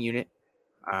 1 unit.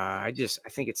 I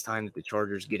think it's time that the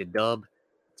Chargers get a dub.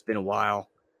 It's been a while,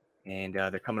 and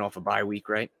they're coming off a bye week,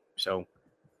 right? So,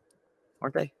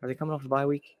 aren't they? Are they coming off a bye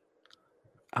week?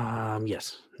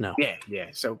 Yes. No.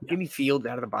 Yeah. So give me Fields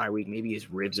out of the bye week. Maybe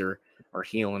his ribs are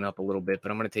healing up a little bit,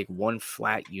 but I'm going to take 1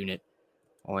 flat unit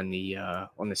on the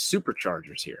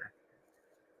Superchargers here.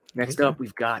 Next up,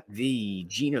 we've got the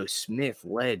Geno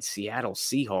Smith-led Seattle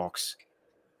Seahawks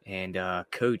and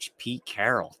Coach Pete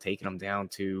Carroll taking them down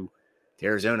to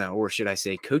Arizona, or should I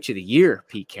say Coach of the Year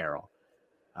Pete Carroll,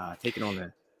 taking on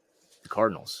the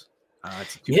Cardinals.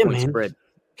 It's a 2-point spread.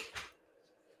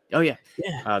 Oh, yeah.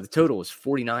 Yeah. The total is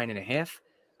 49.5.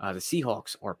 The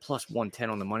Seahawks are plus 110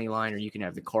 on the money line, or you can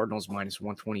have the Cardinals minus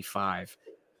 125.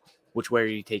 Which way are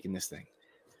you taking this thing?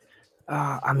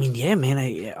 I mean, yeah, man.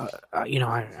 I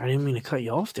didn't mean to cut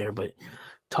you off there, but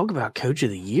talk about coach of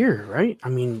the year, right? I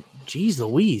mean, geez,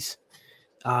 Louise.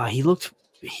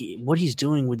 What he's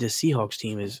doing with this Seahawks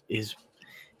team is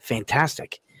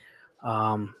fantastic.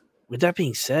 With that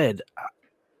being said,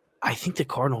 I think the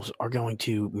Cardinals are going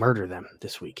to murder them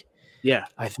this week. Yeah,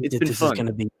 I think that this is going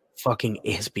to be fucking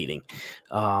ass beating.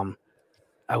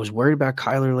 I was worried about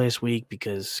Kyler last week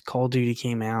because Call of Duty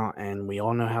came out, and we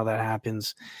all know how that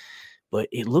happens. But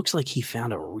it looks like he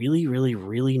found a really, really,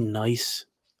 really nice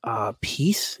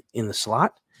piece in the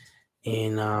slot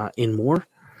in Moore.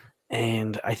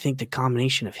 And I think the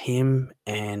combination of him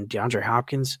and DeAndre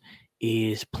Hopkins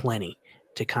is plenty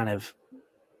to kind of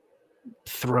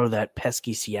throw that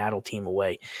pesky Seattle team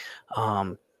away.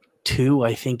 2,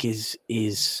 I think, is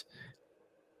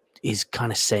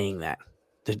kind of saying that.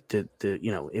 The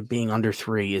it being under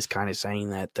 3 is kind of saying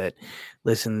that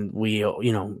listen,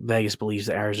 Vegas believes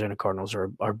the Arizona Cardinals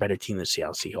are a better team than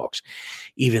Seattle Seahawks,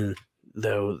 even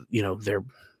though their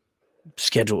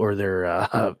schedule or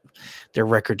their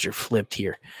records are flipped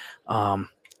here.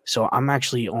 So I'm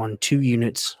actually on 2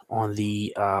 units on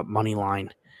the money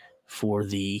line for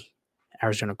the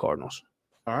Arizona Cardinals.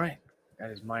 All right,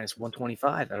 that is minus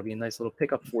 125. That'll be a nice little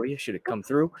pickup for you. Should it come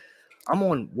through? I'm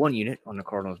on 1 unit on the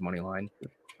Cardinals money line.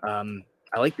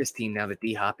 I like this team now that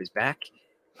D-Hop is back.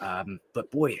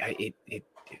 But boy, I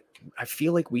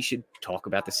feel like we should talk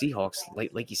about the Seahawks.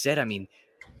 Like you said, I mean,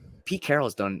 Pete Carroll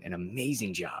has done an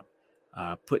amazing job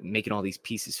making all these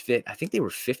pieces fit. I think they were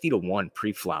 50-1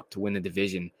 pre-flop to win the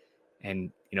division.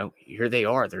 And, here they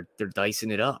are. They're dicing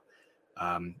it up.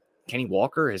 Kenny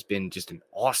Walker has been just an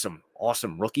awesome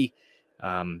rookie.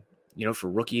 For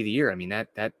rookie of the year. I mean,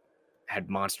 that had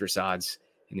monstrous odds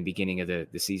in the beginning of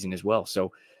the season as well.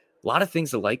 So a lot of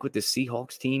things to like with this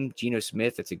Seahawks team. Geno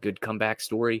Smith, it's a good comeback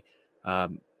story, but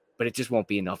it just won't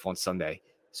be enough on Sunday.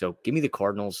 So give me the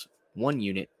Cardinals 1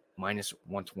 unit minus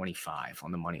 125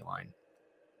 on the money line.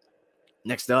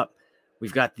 Next up,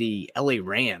 we've got the LA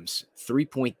Rams,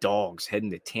 3-point dogs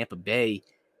heading to Tampa Bay.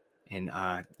 And,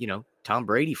 Tom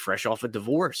Brady fresh off a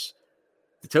divorce.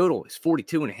 The total is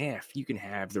 42.5. You can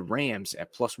have the Rams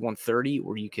at plus 130,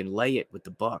 or you can lay it with the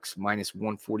Bucks minus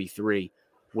 143.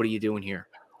 What are you doing here?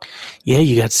 Yeah,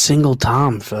 you got single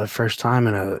Tom for the first time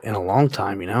in a long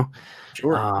time.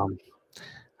 Sure.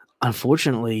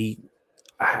 Unfortunately,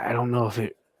 I don't know if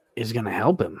it is going to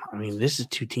help him. I mean, this is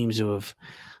 2 teams who have.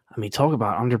 I mean, talk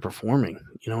about underperforming.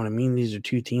 You know what I mean? These are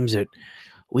 2 teams that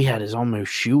we had as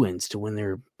almost shoo-ins to win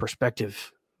their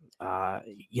respective,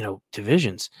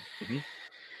 divisions. Mm-hmm.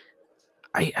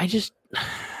 I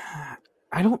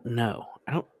don't know.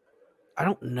 I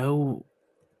don't know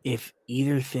if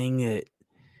either thing that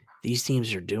these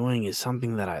teams are doing is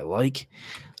something that I like.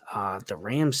 The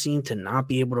Rams seem to not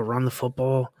be able to run the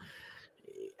football.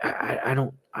 I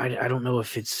don't know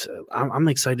if it's. I'm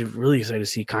really excited to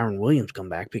see Kyron Williams come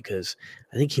back because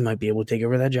I think he might be able to take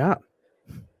over that job.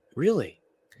 Really?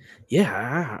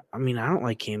 Yeah. I mean, I don't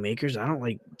like Cam Akers. I don't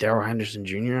like Darrell Henderson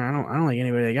Jr. I don't like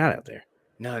anybody they got out there.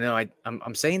 No.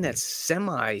 I'm saying that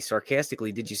semi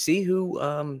sarcastically. Did you see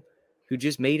who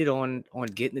just made it on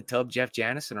Get in the Tub? Jeff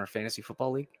Janis in our fantasy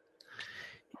football league.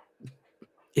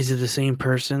 Is it the same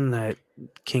person that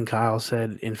King Kyle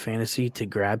said in fantasy to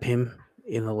grab him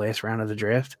in the last round of the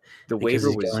draft? The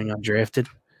waiver was going undrafted.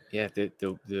 Yeah,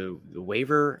 the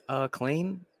waiver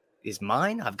claim is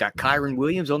mine. I've got Kyron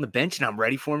Williams on the bench, and I'm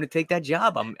ready for him to take that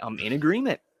job. I'm in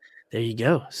agreement. There you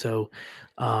go. So,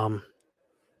 I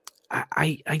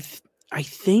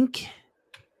think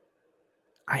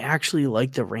I actually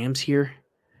like the Rams here.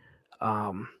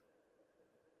 The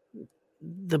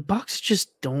Bucks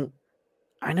just don't.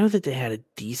 I know that they had a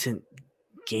decent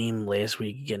game last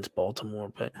week against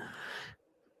Baltimore, but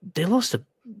they lost to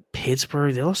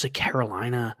Pittsburgh. They lost to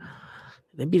Carolina.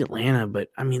 They beat Atlanta, but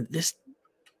I mean,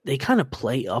 they kind of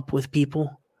play up with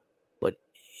people, but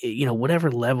whatever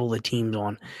level the team's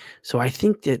on. So I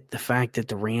think that the fact that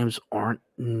the Rams aren't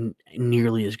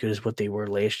nearly as good as what they were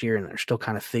last year, and they're still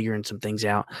kind of figuring some things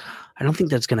out, I don't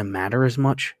think that's going to matter as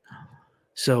much.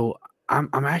 So I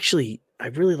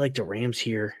really like the Rams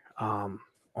here.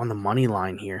 On the money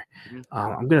line here.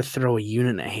 I'm going to throw 1.5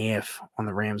 units on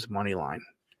the Rams money line.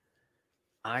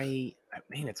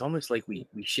 It's almost like we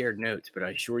shared notes, but I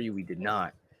assure you we did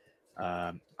not.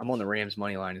 I'm on the Rams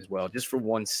money line as well, just for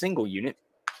 1 single unit,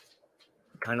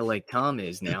 kind of like Tom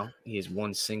is now. He has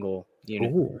 1 single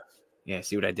unit. Ooh. Yeah,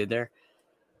 see what I did there?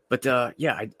 But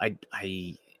yeah,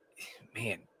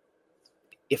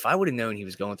 if I would have known he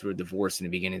was going through a divorce in the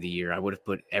beginning of the year, I would have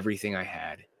put everything I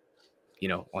had,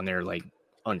 on their like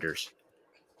unders.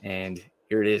 And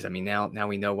here it is. I mean, now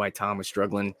we know why Tom was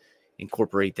struggling.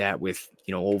 Incorporate that with,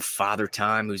 old Father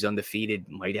Time, who's undefeated,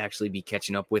 might actually be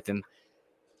catching up with him.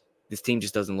 This team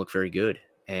just doesn't look very good.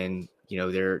 And,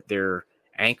 their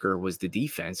anchor was the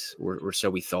defense, or so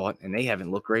we thought, and they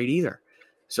haven't looked great either.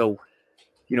 So,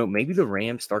 maybe the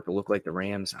Rams start to look like the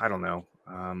Rams. I don't know.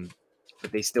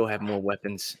 But they still have more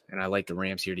weapons, and I like the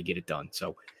Rams here to get it done.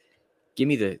 So give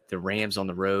me the Rams on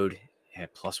the road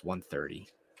at plus 130.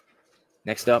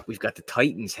 Next up, we've got the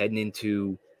Titans heading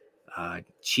into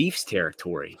Chiefs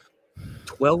territory.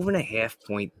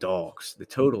 12.5-point dogs. The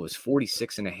total is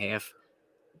 46.5.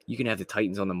 You can have the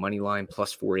Titans on the money line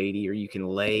plus 480, or you can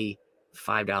lay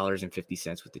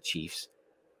 $5.50 with the Chiefs.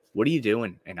 What are you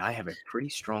doing? And I have a pretty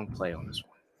strong play on this one.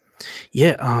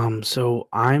 Yeah, so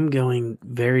I'm going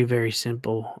very, very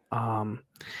simple.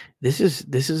 This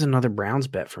is another Browns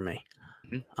bet for me.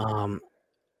 Mm-hmm.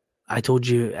 I told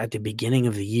you at the beginning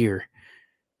of the year,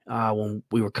 when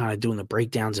we were kind of doing the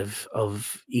breakdowns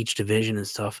of each division and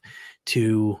stuff,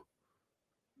 to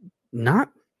not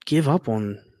give up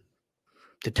on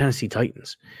the Tennessee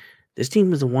Titans. This team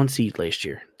was the 1 seed last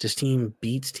year. This team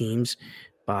beats teams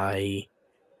by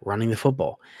running the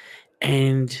football.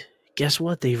 And guess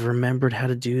what? They've remembered how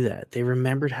to do that. They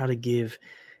remembered how to give,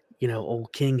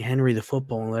 old King Henry the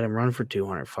football and let him run for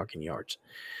 200 fucking yards.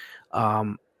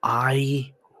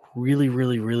 I really,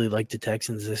 really, really like the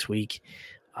Texans this week.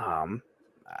 I'm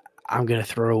going to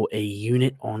throw a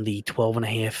unit on the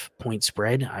 12.5-point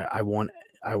spread. I want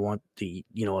the,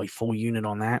 a full unit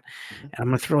on that. And I'm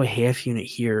going to throw a half unit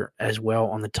here as well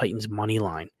on the Titans money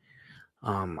line.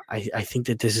 I think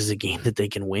that this is a game that they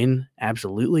can win.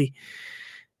 Absolutely.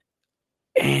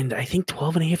 And I think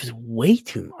 12.5 is way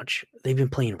too much. They've been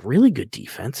playing really good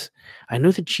defense. I know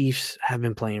the Chiefs have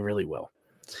been playing really well,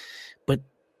 but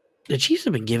the Chiefs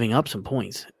have been giving up some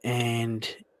points. And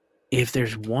if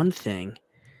there's one thing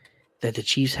that the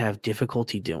Chiefs have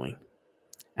difficulty doing,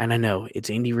 and I know it's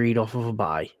Andy Reid off of a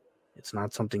bye, it's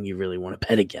not something you really want to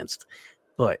bet against,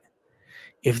 but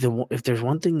if there's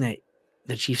one thing that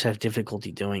the Chiefs have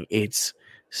difficulty doing, it's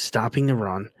stopping the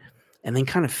run and then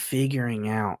kind of figuring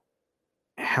out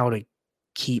how to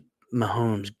keep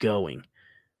Mahomes going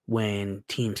when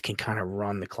teams can kind of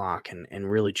run the clock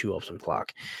and really chew up some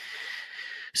clock.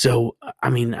 So, I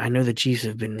mean, I know the Chiefs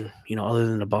have been, other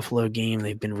than the Buffalo game,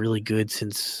 they've been really good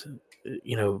since,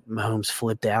 Mahomes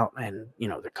flipped out and,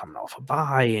 they're coming off a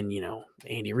bye and,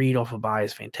 Andy Reid off a bye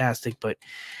is fantastic. But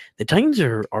the Titans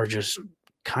are just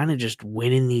kind of just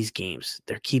winning these games.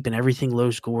 They're keeping everything low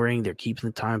scoring. They're keeping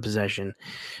the time of possession.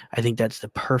 I think that's the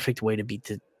perfect way to beat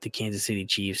the Kansas City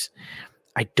Chiefs.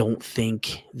 I don't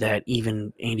think that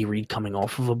even Andy Reid coming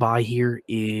off of a bye here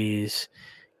is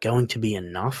going to be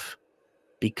enough,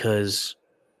 because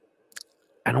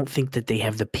I don't think that they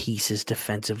have the pieces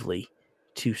defensively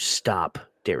to stop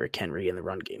Derrick Henry in the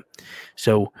run game.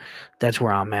 So that's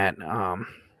where I'm at. I'm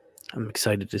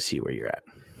excited to see where you're at.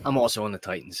 I'm also on the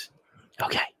Titans.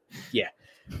 Okay. Yeah.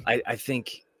 I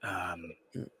think, I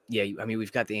mean,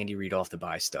 we've got the Andy Reid off the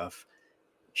bye stuff.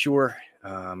 Sure.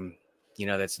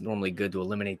 That's normally good to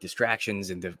eliminate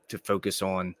distractions and to focus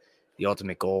on the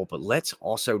ultimate goal. But let's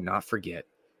also not forget,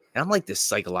 and I'm like this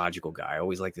psychological guy. I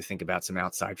always like to think about some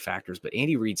outside factors, but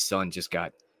Andy Reid's son just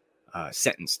got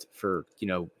sentenced for,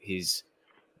 his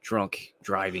drunk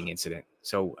driving incident.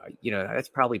 So, that's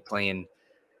probably playing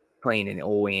in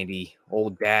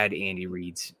old dad Andy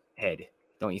Reid's head,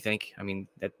 don't you think? I mean,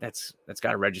 that's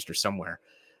got to register somewhere.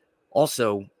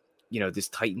 Also, this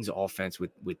Titans offense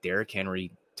with Derrick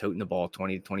Henry toting the ball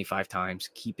 20 to 25 times,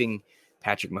 keeping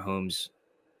Patrick Mahomes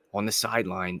on the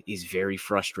sideline is very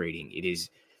frustrating. It is,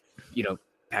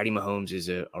 Patty Mahomes is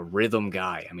a rhythm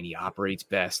guy. I mean, he operates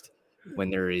best when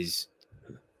there is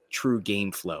true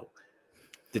game flow.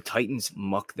 The Titans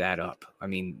muck that up. I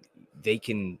mean, they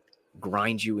can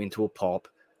grind you into a pulp,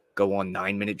 go on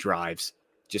 9-minute drives,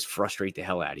 just frustrate the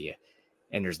hell out of you.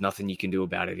 And there's nothing you can do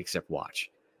about it except watch.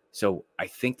 So I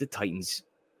think the Titans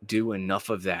do enough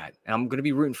of that. And I'm going to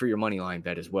be rooting for your money line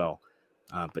bet as well.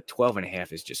 But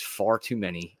 12.5 is just far too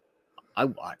many. I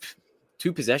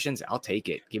 2 possessions, I'll take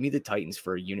it. Give me the Titans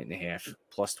for 1.5 units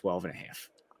plus 12.5.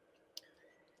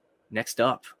 Next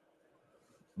up,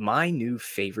 my new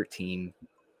favorite team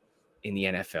in the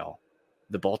NFL,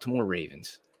 the Baltimore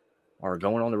Ravens, are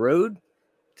going on the road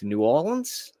to New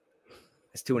Orleans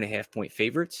as 2.5-point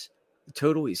favorites. The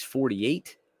total is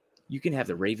 48. You can have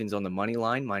the Ravens on the money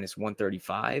line minus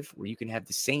 135, or you can have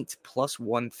the Saints plus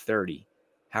 130.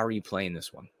 How are you playing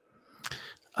this one?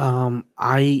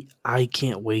 I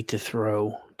can't wait to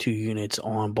throw 2 units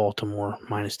on Baltimore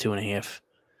minus 2.5.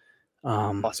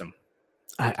 Awesome.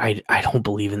 I don't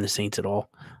believe in the Saints at all.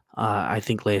 I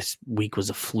think last week was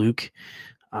a fluke.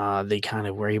 They kind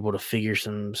of were able to figure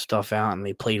some stuff out, and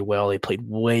they played well. They played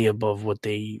way above what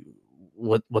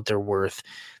they're worth.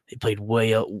 They played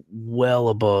well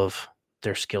above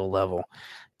their skill level,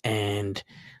 and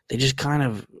they just kind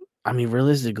of, I mean,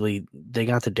 realistically, they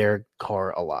got to Derek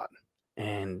Carr a lot,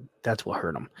 and that's what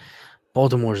hurt them.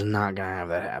 Baltimore's not gonna have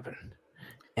that happen.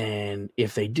 And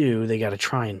if they do, they got to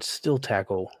try and still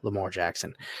tackle Lamar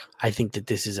Jackson. I think that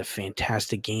this is a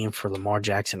fantastic game for Lamar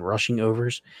Jackson rushing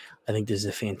overs. I think this is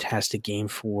a fantastic game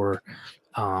for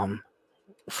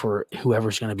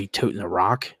whoever's going to be toting the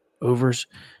rock overs.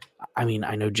 I mean,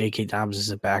 I know J.K. Dobbins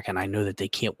isn't back, and I know that they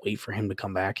can't wait for him to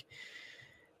come back.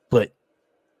 But,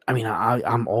 I mean,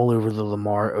 I'm all over the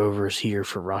Lamar overs here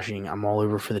for rushing. I'm all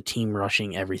over for the team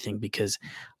rushing everything because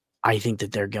I think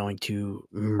that they're going to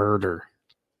murder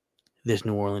this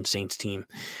New Orleans Saints team.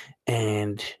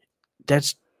 And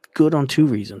that's good on 2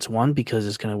 reasons. One, because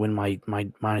it's going to win my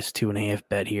minus 2.5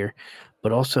 bet here.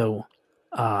 But also,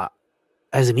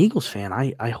 as an Eagles fan,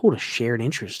 I hold a shared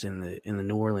interest in the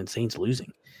New Orleans Saints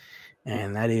losing.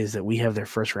 And that is that we have their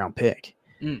first round pick.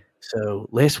 So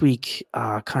last week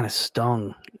kind of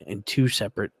stung in 2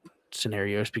 separate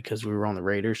scenarios because we were on the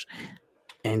Raiders.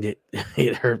 And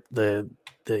it hurt the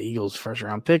Eagles' first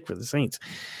round pick for the Saints.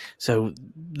 So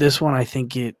this one, I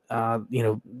think the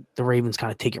Ravens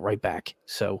kind of take it right back.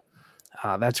 So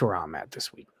that's where I'm at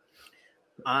this week.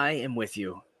 I am with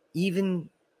you. Even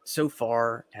so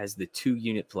far as the 2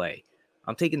 unit play,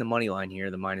 I'm taking the money line here,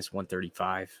 the minus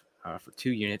 135 for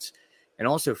 2 units. And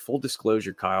also full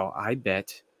disclosure, Kyle, I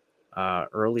bet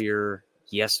earlier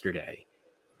yesterday,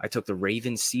 I took the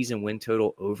Ravens season win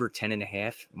total over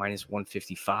 10.5 minus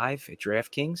 155 at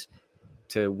DraftKings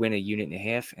to win 1.5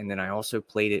 units. And then I also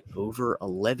played it over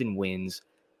 11 wins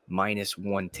minus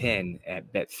 110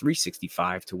 at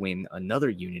Bet365 to win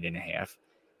another 1.5 units.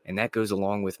 And that goes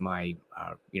along with my,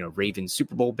 Ravens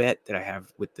Super Bowl bet that I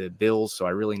have with the Bills. So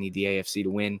I really need the AFC to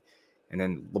win. And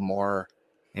then Lamar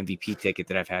MVP ticket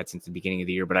that I've had since the beginning of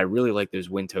the year. But I really like those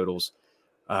win totals.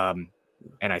 And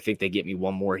I think they get me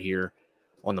one more here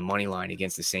on the money line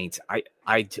against the Saints.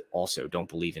 I also don't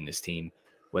believe in this team.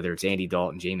 Whether it's Andy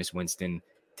Dalton, Jameis Winston,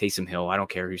 Taysom Hill, I don't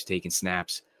care who's taking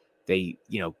snaps. They,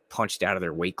 punched out of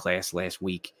their weight class last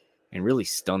week and really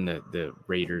stunned the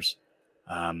Raiders.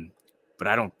 But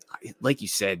I don't, like you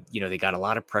said, they got a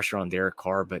lot of pressure on Derek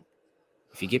Carr, but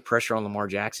if you get pressure on Lamar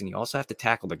Jackson, you also have to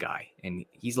tackle the guy. And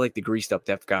he's like the greased up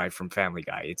deaf guy from Family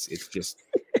Guy. It's just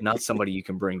not somebody you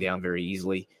can bring down very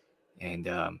easily. And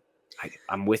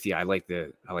I'm with you. I like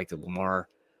the Lamar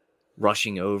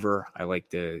rushing over. I like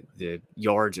the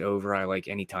yards over. I like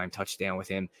anytime touchdown with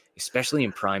him, especially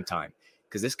in prime time,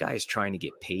 because this guy is trying to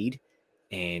get paid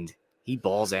and he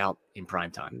balls out in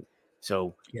prime time.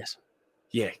 So yes.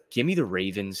 Yeah, give me the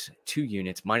Ravens 2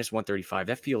 units minus 135.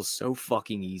 That feels so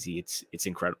fucking easy. It's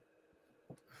incredible.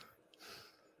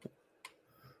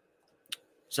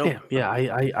 So yeah,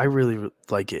 I really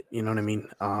like it. You know what I mean?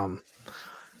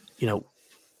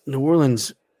 New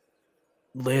Orleans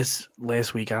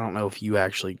last week, I don't know if you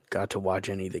actually got to watch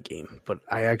any of the game, but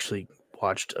I actually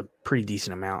watched a pretty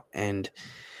decent amount, and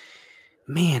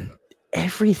man,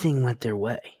 everything went their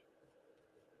way.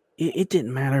 It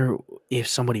didn't matter if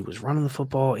somebody was running the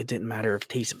football. It didn't matter if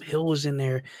Taysom Hill was in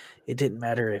there. It didn't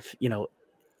matter if,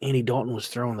 Andy Dalton was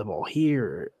throwing the ball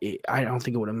here. I don't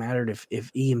think it would have mattered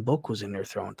if Ian Book was in there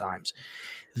throwing times.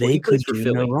 They could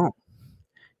do no wrong.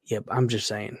 Yep, I'm just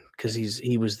saying because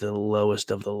he was the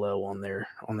lowest of the low on their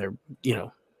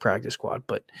practice squad.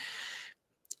 But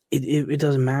it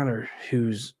doesn't matter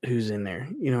who's in there.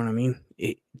 You know what I mean?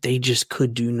 They just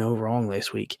could do no wrong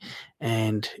last week.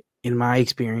 And in my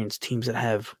experience, teams that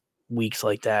have weeks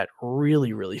like that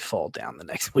really, really fall down the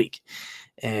next week.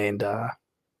 And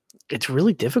it's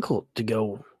really difficult to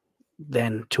go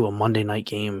then to a Monday night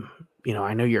game.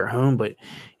 I know you're at home, but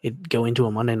go into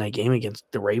a Monday night game against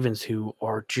the Ravens, who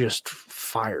are just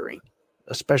firing,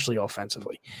 especially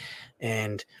offensively.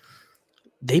 And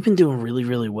they've been doing really,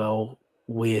 really well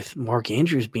with Mark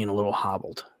Andrews being a little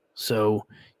hobbled. So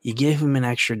you give him an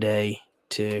extra day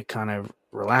to kind of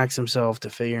relax himself, to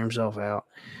figure himself out.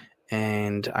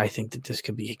 And I think that this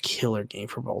could be a killer game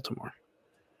for Baltimore.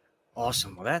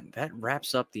 Awesome. Well, that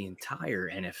wraps up the entire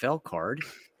NFL card.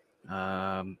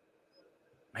 Man,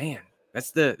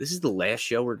 this is the last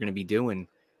show we're going to be doing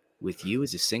with you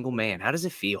as a single man. How does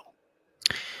it feel?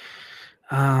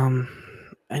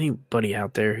 Anybody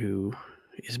out there who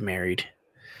is married,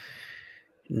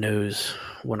 knows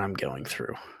what I'm going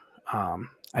through.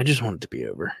 I just want it to be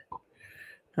over.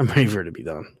 I'm ready for it to be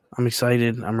done. I'm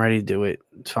excited. I'm ready to do it.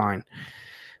 It's fine.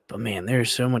 But man,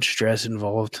 there's so much stress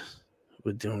involved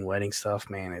with doing wedding stuff,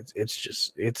 man.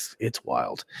 It's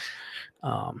wild.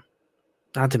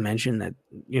 Not to mention that,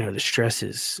 the stress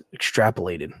is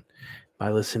extrapolated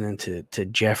by listening to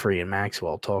Jeffrey and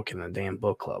Maxwell talking the damn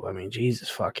book club. I mean, Jesus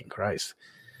fucking Christ.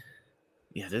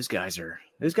 Yeah, those guys are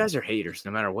haters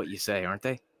no matter what you say, aren't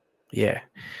they? Yeah.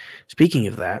 Speaking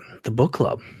of that, the book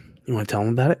club. You want to tell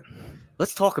them about it?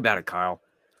 Let's talk about it, Kyle.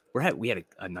 We had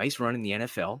a nice run in the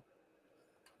NFL.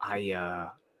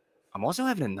 I'm also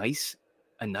having a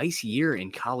nice year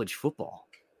in college football.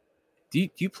 Do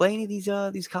you play any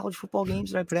of these college football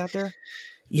games that I put out there?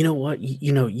 You know what?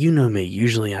 You know me.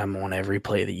 Usually I'm on every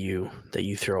play that you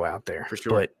throw out there. For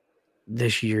sure. But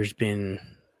this year's been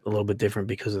a little bit different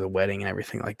because of the wedding and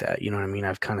everything like that. You know what I mean?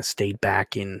 I've kind of stayed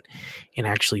back in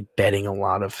actually betting a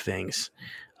lot of things.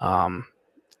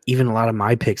 Even a lot of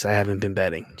my picks I haven't been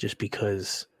betting just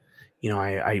because,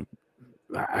 I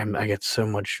get so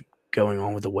much going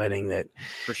on with the wedding that,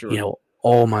 for sure,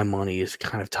 all my money is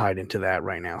kind of tied into that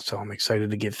right now. So I'm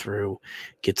excited to get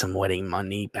some wedding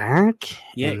money back.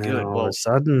 Yeah, and then good. All of a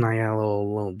sudden I got a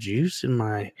little juice in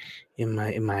my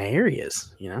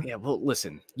areas, Yeah, well,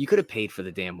 listen, you could have paid for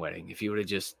the damn wedding if you would have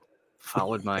just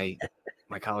followed my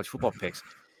college football picks.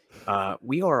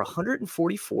 We are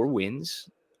 144 wins,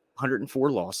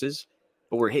 104 losses,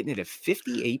 but we're hitting it at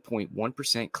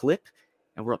 58.1% clip.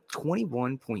 And we're up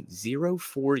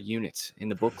 21.04 units in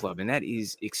the book club. And that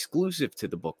is exclusive to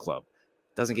the book club.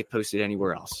 Doesn't get posted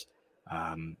anywhere else.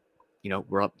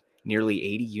 We're up nearly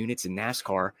 80 units in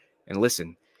NASCAR. And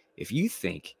listen, if you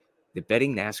think that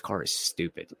betting NASCAR is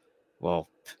stupid, well,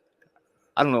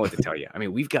 I don't know what to tell you. I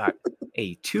mean, we've got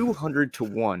a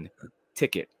 200-1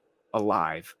 ticket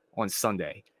alive on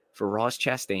Sunday for Ross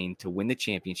Chastain to win the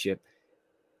championship.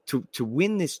 To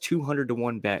win this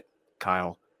 200-1 bet,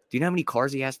 Kyle, do you know how many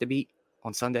cars he has to beat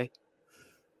on Sunday?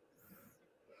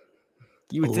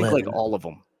 You would 11. think like all of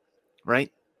them, right?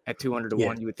 At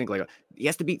 200-1, you would think like he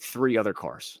has to beat 3 other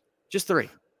cars, just 3,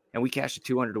 and we cashed a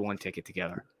 200-1 ticket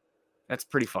together. That's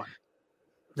pretty fun.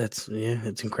 It's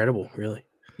incredible, really.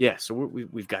 Yeah, so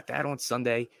we've got that on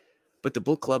Sunday, but the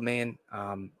book club, man,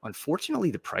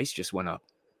 unfortunately the price just went up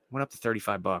to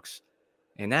 $35,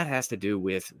 and that has to do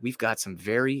with we've got some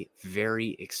very,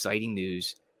 very exciting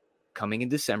news coming in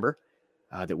December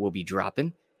that we'll be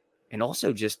dropping, and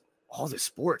also just all the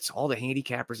sports, all the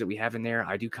handicappers that we have in there.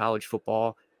 I do college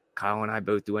football. Kyle and I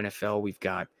both do NFL. We've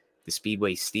got the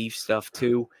Speedway Steve stuff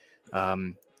too.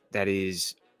 That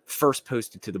is first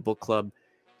posted to the book club.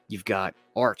 You've got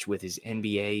Arch with his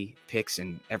NBA picks,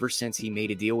 and ever since he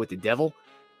made a deal with the Devil,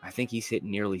 I think he's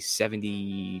hitting nearly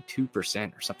 72%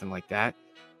 or something like that,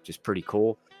 which is pretty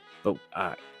cool. But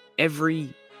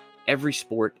every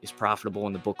sport is profitable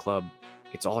in the book club.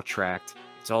 It's all tracked.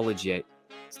 It's all legit.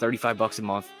 It's $35 a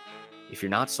month. If you're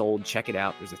not sold, check it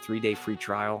out. There's a 3-day free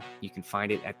trial. You can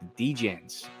find it at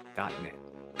thedgens.net.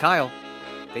 Kyle,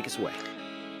 take us away.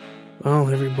 Well,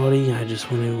 everybody, I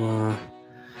just want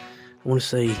to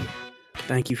say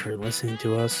thank you for listening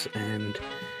to us. And,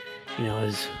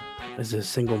 as a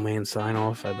single man sign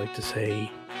off, I'd like to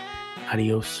say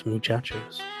adios,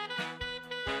 muchachos.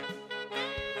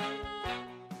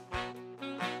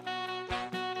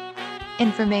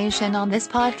 Information on this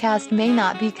podcast may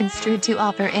not be construed to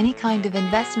offer any kind of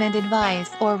investment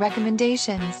advice or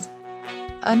recommendations.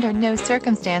 Under no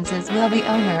circumstances will the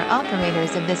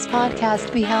owner-operators of this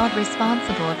podcast be held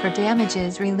responsible for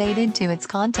damages related to its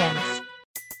contents.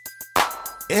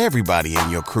 Everybody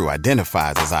in your crew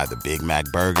identifies as either Big Mac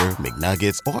Burger,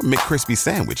 McNuggets, or McCrispy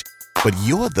Sandwich. But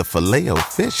you're the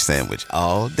Filet-O-Fish Sandwich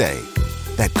all day.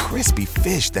 That crispy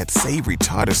fish, that savory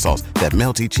tartar sauce, that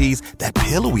melty cheese, that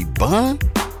pillowy bun.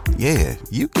 Yeah,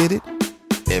 you get it.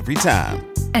 Every time.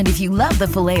 And if you love the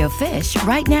Filet-O-Fish,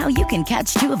 right now you can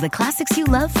catch 2 of the classics you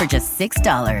love for just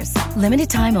 $6. Limited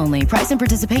time only. Price and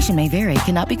participation may vary.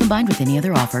 Cannot be combined with any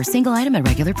other offer. Single item at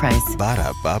regular price.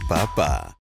 Ba-da-ba-ba-ba.